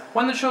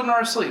When the Children Are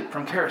Asleep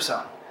from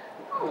Carousel.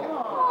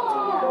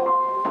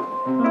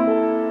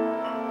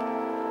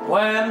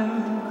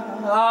 When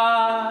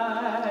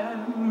I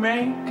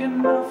make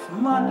enough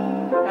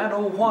money at a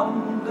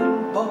one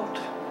little boat.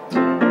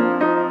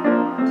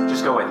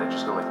 Just go with it.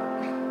 Just go with it.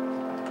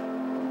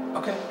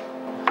 Okay.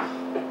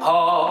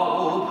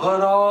 I'll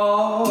put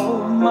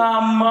all my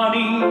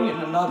money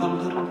in another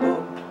little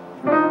boat.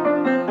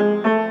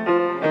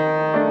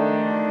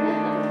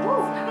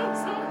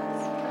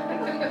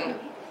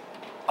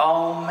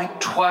 I'll make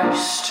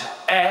twice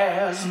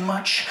as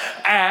much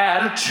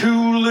out of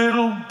two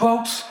little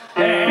boats.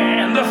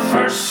 And the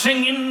first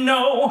thing you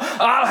know,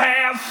 I'll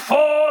have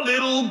 4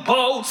 little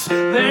boats,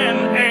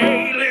 then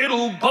 8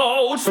 little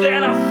boats,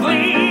 then a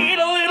fleet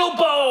of little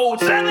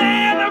boats, and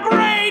then a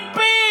great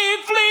big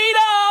fleet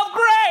of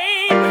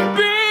great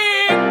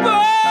big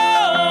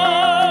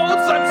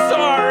boats. I'm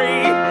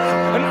sorry,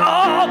 and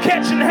all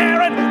catching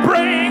herring,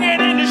 bringing it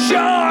into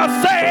shore,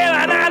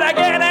 sailing out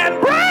again and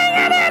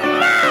bringing in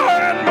more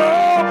and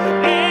more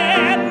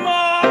and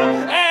more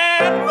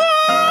and more.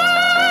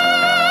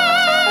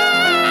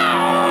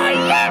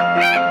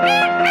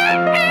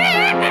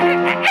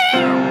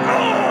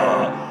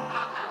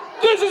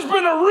 This has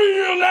been a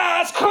real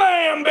nice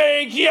clam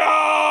bake,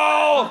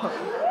 y'all.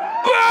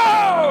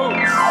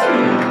 Boats!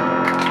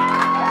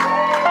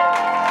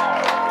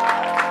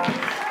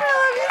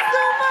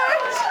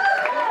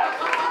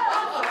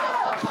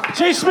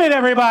 Jay Schmidt,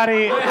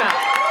 everybody.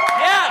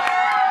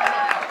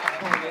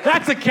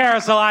 That's a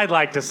carousel I'd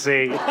like to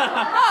see.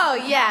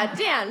 Oh, yeah,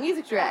 Dan,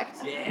 music direct.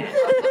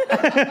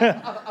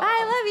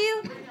 I love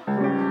you.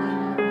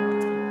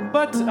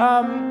 But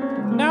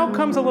now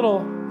comes a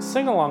little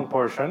sing-along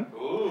portion.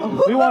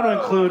 We want to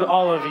include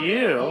all of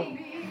you.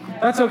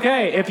 That's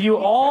okay. If you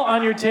all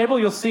on your table,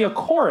 you'll see a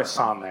chorus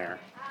on there.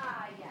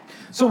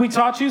 So we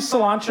taught you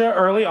cilantro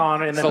early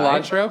on in the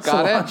night. Cilantro?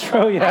 Got it?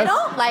 Cilantro, yes. I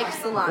don't like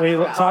cilantro. We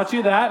taught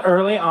you that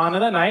early on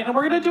in the night, and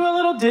we're going to do a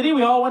little ditty.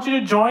 We all want you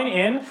to join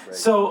in.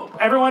 So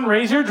everyone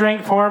raise your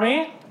drink for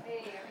me.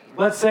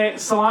 Let's say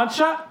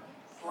cilantro.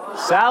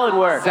 Salad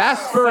work.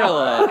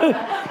 Sarsaparilla.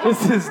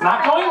 This is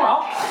not going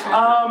well.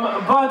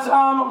 But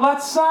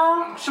let's,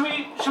 should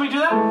we do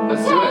that?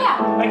 Let's do it.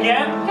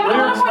 Again,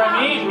 lyrics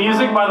by me,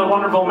 music by the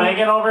wonderful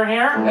Megan over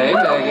here. Hey,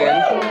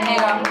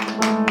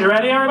 Megan. You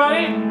ready,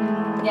 everybody?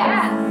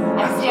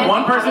 Yes.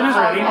 One person is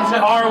ready.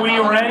 Are we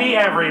ready,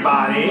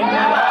 everybody?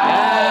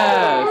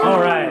 Yes. All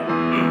right.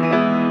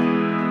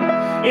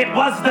 It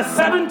was the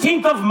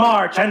 17th of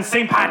March, and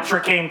St.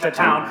 Patrick came to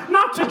town,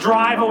 not to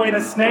drive away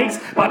the snakes,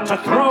 but to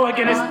throw a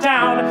Guinness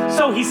down.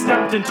 So he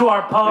stepped into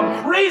our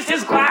pub, raised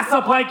his glass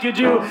up like you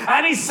do,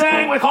 and he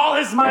sang with all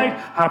his might,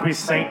 "Happy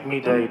Saint Me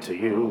Day to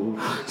you."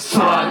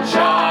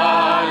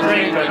 Sunshine,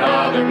 drink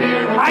another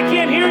beer. I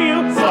can't hear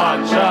you.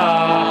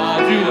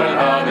 Sunshine, do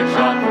another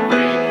shot for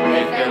free.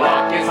 If your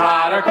luck is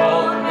hot or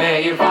cold,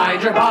 may you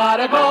find your pot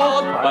of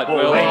gold. But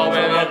we'll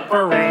always look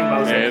for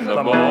rainbows in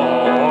the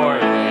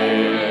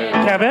morning.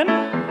 Kevin?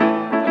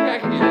 Okay, I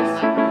can do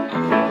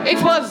this.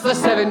 It was the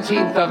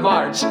 17th of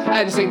March,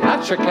 and St.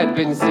 Patrick had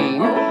been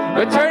seen.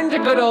 Returned to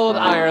good old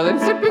Ireland,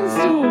 sipping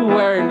stew,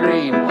 wearing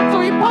green. So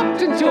he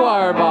popped into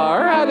our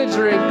bar, had a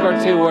drink or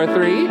two or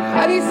three,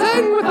 and he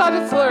sang without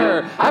a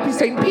slur, "Happy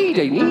St. P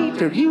Day,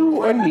 neither you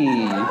or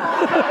me."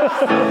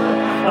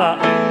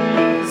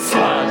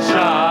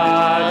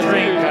 Sludshot,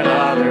 drink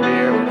another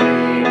beer with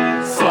me.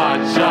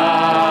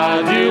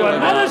 Sludshot, do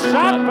another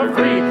shot for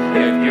free.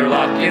 If your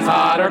luck is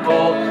hot or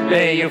cold,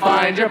 may you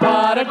find your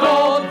pot of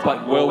gold.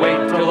 But we'll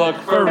wait to look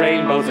for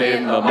rainbows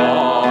in the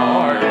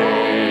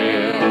morning.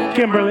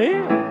 Kimberly,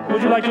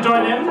 would you like to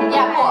join in?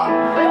 Yeah, cool.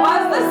 It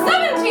was the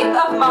 17th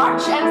of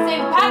March, and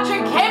St.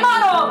 Patrick came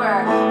on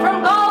over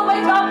from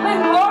Galway,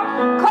 Dublin, Cork,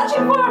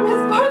 clutching for him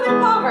his barley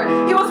clover.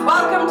 He was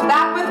welcomed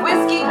back with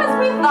whiskey, because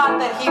we thought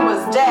that he was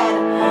dead.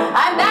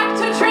 I'm back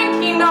to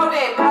drink, he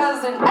noted,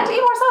 and to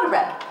eat more soda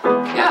bread.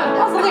 Yeah.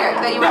 That was the lyric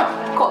that you wrote.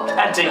 Cool.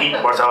 And to eat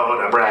more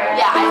soda bread.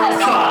 Yeah, I said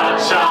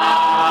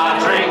Sludshot,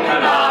 drink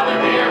another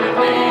beer with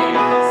me.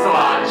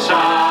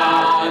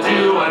 Sludshot,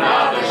 do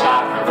another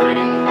shot for free.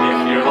 If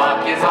your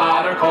luck is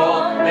hot or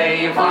cold,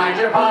 may you find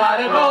your pot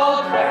of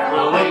gold. And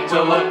we'll wait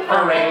to look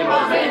for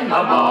rainbows in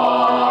the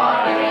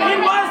morning. It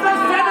was the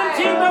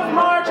 17th of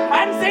March,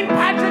 and St.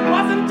 Patrick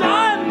wasn't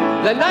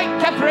done. The night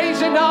kept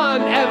raging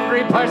on,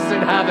 every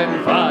person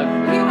having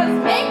fun. he was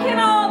making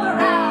all the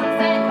rounds,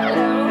 saying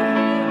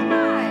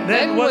hello.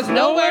 Then was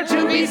nowhere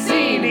to be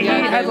seen, he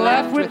had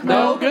left with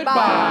no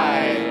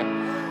goodbye.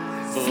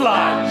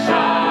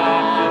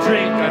 Sludshot,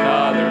 drink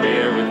another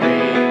beer with me.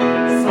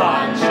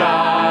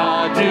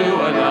 Sludshot,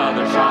 do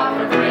another shot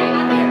for free.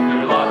 If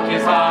your luck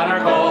is hot or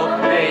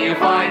cold, may you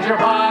find your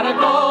pot of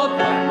gold.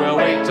 We'll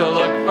wait to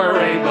look for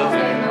rainbows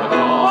in the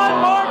morning. One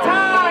more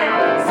time.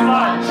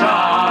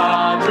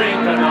 Sludshot,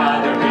 drink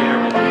another beer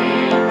with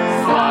me.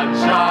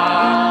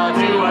 Sludshot,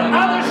 do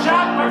another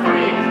shot for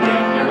free.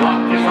 If your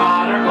luck is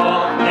hot or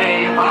cold,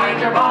 may you find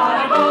your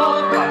pot of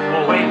gold. But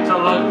we'll wait to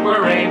look for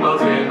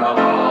rainbows in the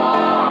morning.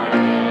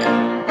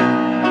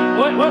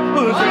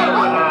 Who's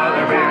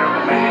another beer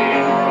with me?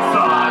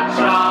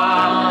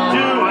 Sludshot,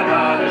 do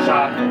another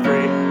shot for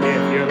free.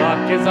 If your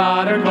luck is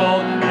hot or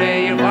cold,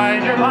 may you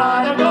find your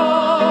pot of gold.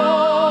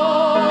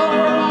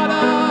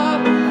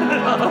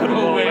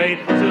 We'll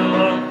wait to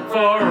look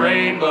for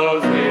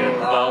rainbows in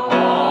the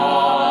morning.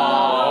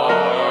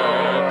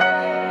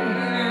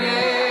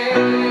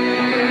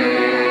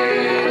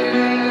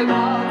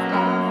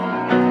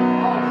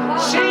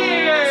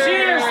 Cheers!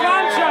 Cheers,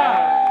 Sludshot!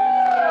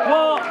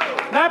 Well,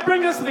 that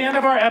brings us to the end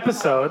of our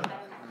episode.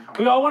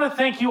 We all want to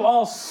thank you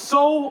all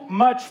so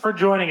much for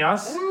joining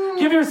us.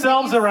 Give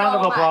yourselves a round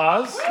of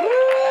applause.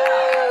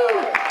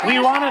 We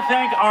want to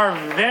thank our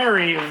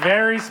very,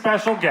 very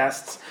special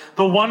guests,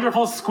 the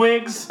wonderful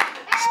Squigs.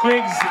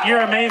 Squigs,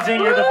 you're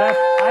amazing. You're the best.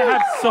 I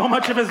have so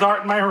much of his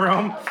art in my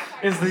room.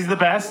 He's the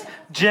best.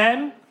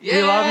 Jen,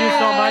 we love you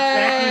so much.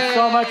 Thank you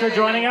so much for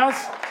joining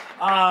us.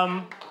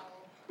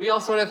 We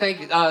also want to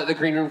thank the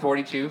Green Room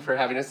 42 for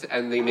having us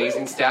and the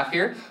amazing staff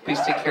here. Please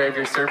take care of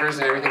your servers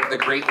and everything, the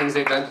great things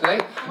they've done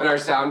tonight. And our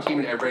sound team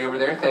and everybody over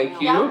there,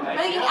 thank you. Yeah.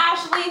 Thanking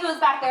Ashley, who's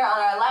back there on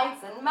our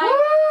lights, and Mike,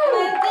 and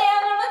then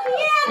Dan on the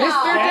piano.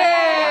 Mr.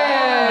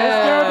 Dan!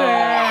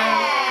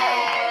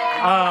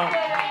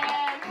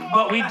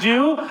 But we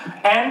do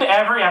end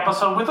every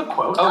episode with a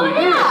quote. Oh, we do?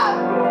 Yeah.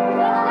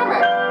 I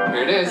remember.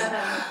 Here it is.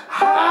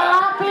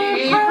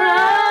 Happy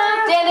birthday.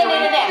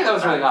 Dan. That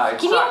was really high.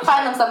 Can you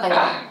find them something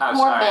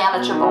more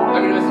manageable? I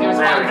mean, it was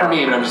hard for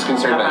me, but I'm just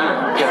concerned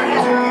about you.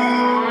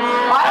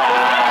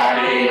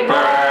 Happy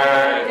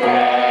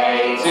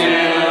birthday to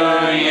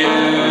you.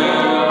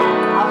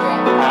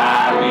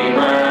 Happy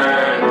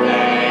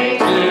birthday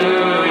to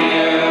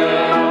you.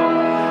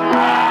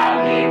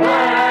 Happy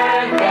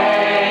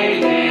birthday,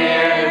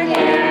 dear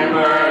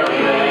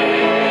Kimberly.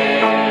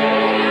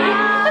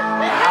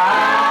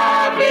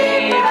 Happy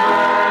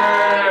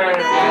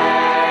birthday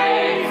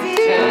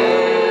to you.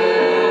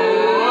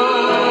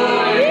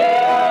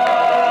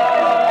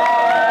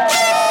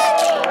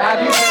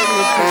 Happy birthday.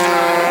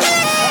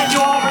 Thank you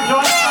all for joining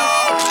us.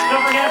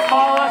 Don't forget,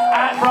 follow us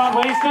at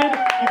Broadwasted.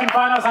 You can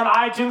find us on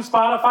iTunes,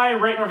 Spotify,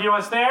 rate and review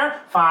us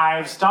there.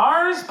 5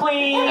 stars,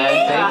 please.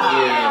 And thank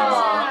you.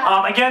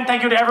 Again,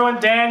 thank you to everyone.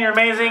 Dan, you're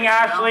amazing.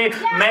 Ashley,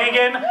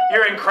 Megan,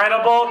 you're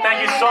incredible.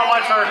 Thank you so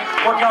much for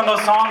working on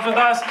those songs with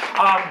us.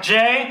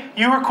 Jay,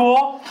 you were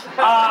cool.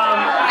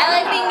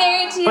 I like being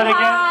married to you. But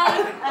again,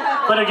 Hi.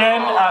 But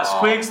again,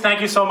 Squigs,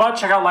 thank you so much.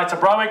 Check out Lights of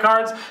Broadway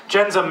cards.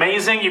 Jen's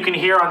amazing. You can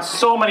hear on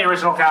so many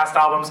original cast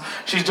albums.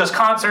 She's just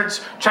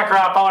concerts. Check her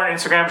out. Follow her on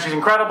Instagram. She's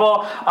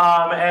incredible.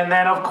 And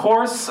then, of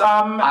course...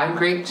 I'm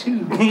great,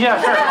 too.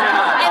 Yeah, sure.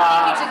 And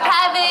thank you to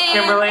Kevin.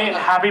 Kimberly,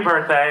 happy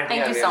birthday.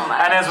 Thank you so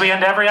much. And as we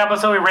end every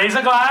episode, we raise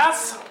a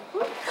glass.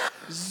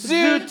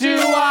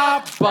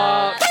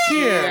 Zoot-doo-wop-bop.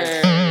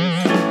 Cheers.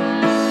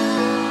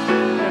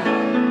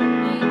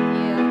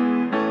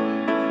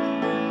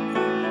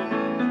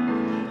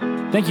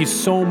 Thank you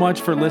so much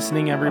for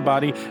listening,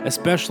 everybody,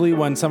 especially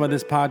when some of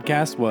this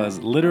podcast was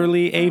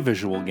literally a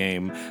visual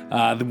game.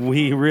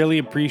 We really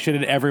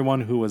appreciated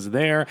everyone who was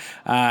there,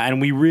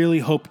 and we really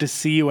hope to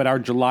see you at our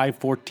July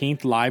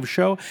 14th live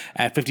show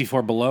at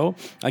 54 Below.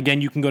 Again,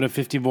 you can go to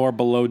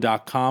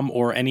 54below.com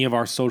or any of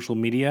our social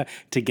media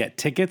to get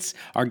tickets.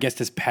 Our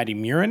guest is Patty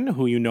Murin,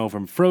 who you know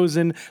from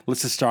Frozen,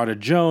 Lysistrata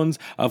Jones,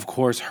 of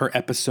course, her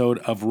episode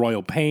of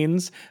Royal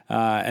Pains,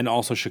 and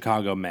also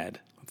Chicago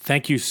Med.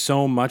 Thank you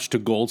so much to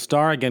Gold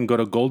Star. Again, go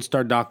to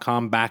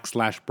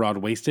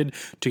goldstar.com/Broadwasted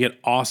to get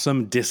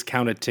awesome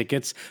discounted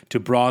tickets to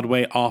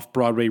Broadway,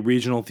 off-Broadway,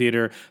 regional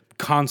theater,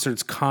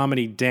 concerts,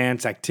 comedy,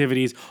 dance,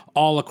 activities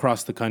all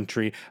across the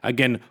country.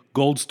 Again,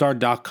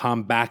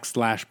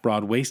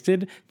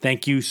 goldstar.com/Broadwasted.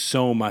 Thank you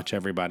so much,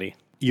 everybody.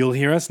 You'll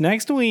hear us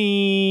next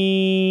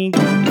week.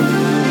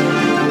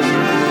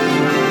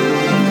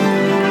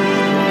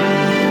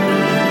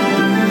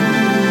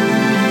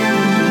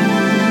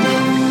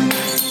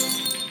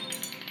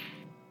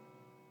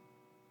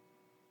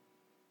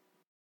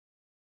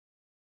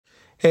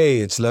 Hey,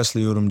 it's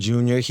Leslie Odom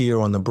Jr. here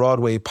on the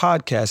Broadway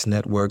Podcast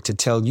Network to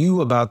tell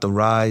you about the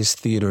Rise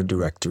Theater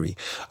Directory,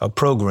 a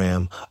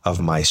program of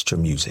Maestro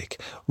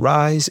Music.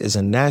 Rise is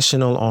a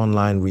national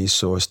online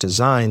resource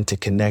designed to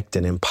connect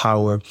and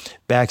empower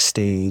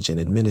backstage and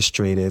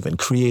administrative and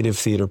creative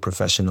theater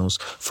professionals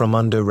from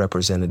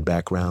underrepresented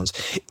backgrounds.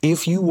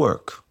 If you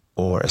work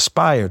or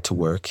aspire to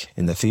work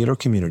in the theater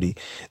community,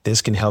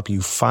 this can help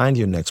you find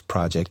your next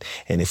project.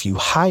 And if you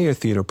hire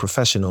theater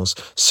professionals,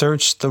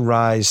 search the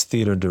Rise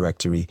Theater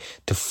Directory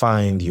to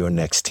find your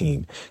next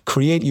team.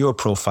 Create your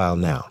profile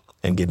now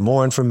and get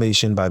more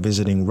information by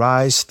visiting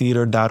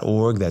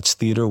risetheater.org. That's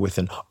theater with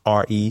an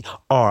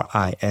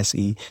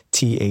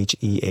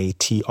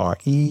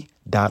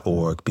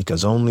RERISETHEATRE.org,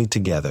 because only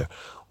together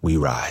we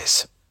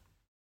rise.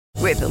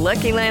 With the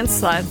Lucky Land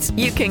Slots,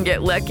 you can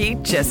get lucky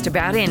just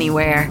about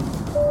anywhere.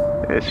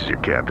 This is your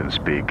captain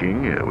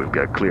speaking. We've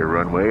got clear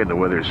runway and the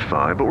weather's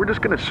fine, but we're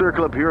just going to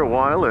circle up here a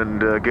while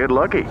and get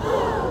lucky.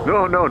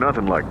 No,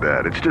 nothing like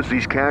that. It's just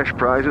these cash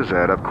prizes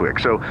add up quick.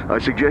 So I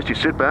suggest you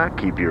sit back,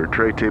 keep your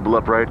tray table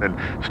upright, and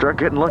start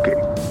getting lucky.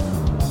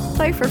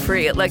 Play for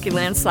free at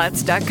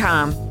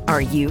LuckyLandSlots.com.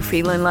 Are you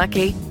feeling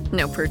lucky?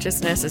 No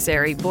purchase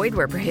necessary. Void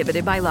where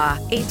prohibited by law.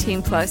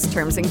 18+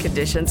 terms and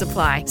conditions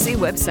apply. See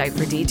website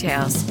for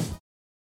details.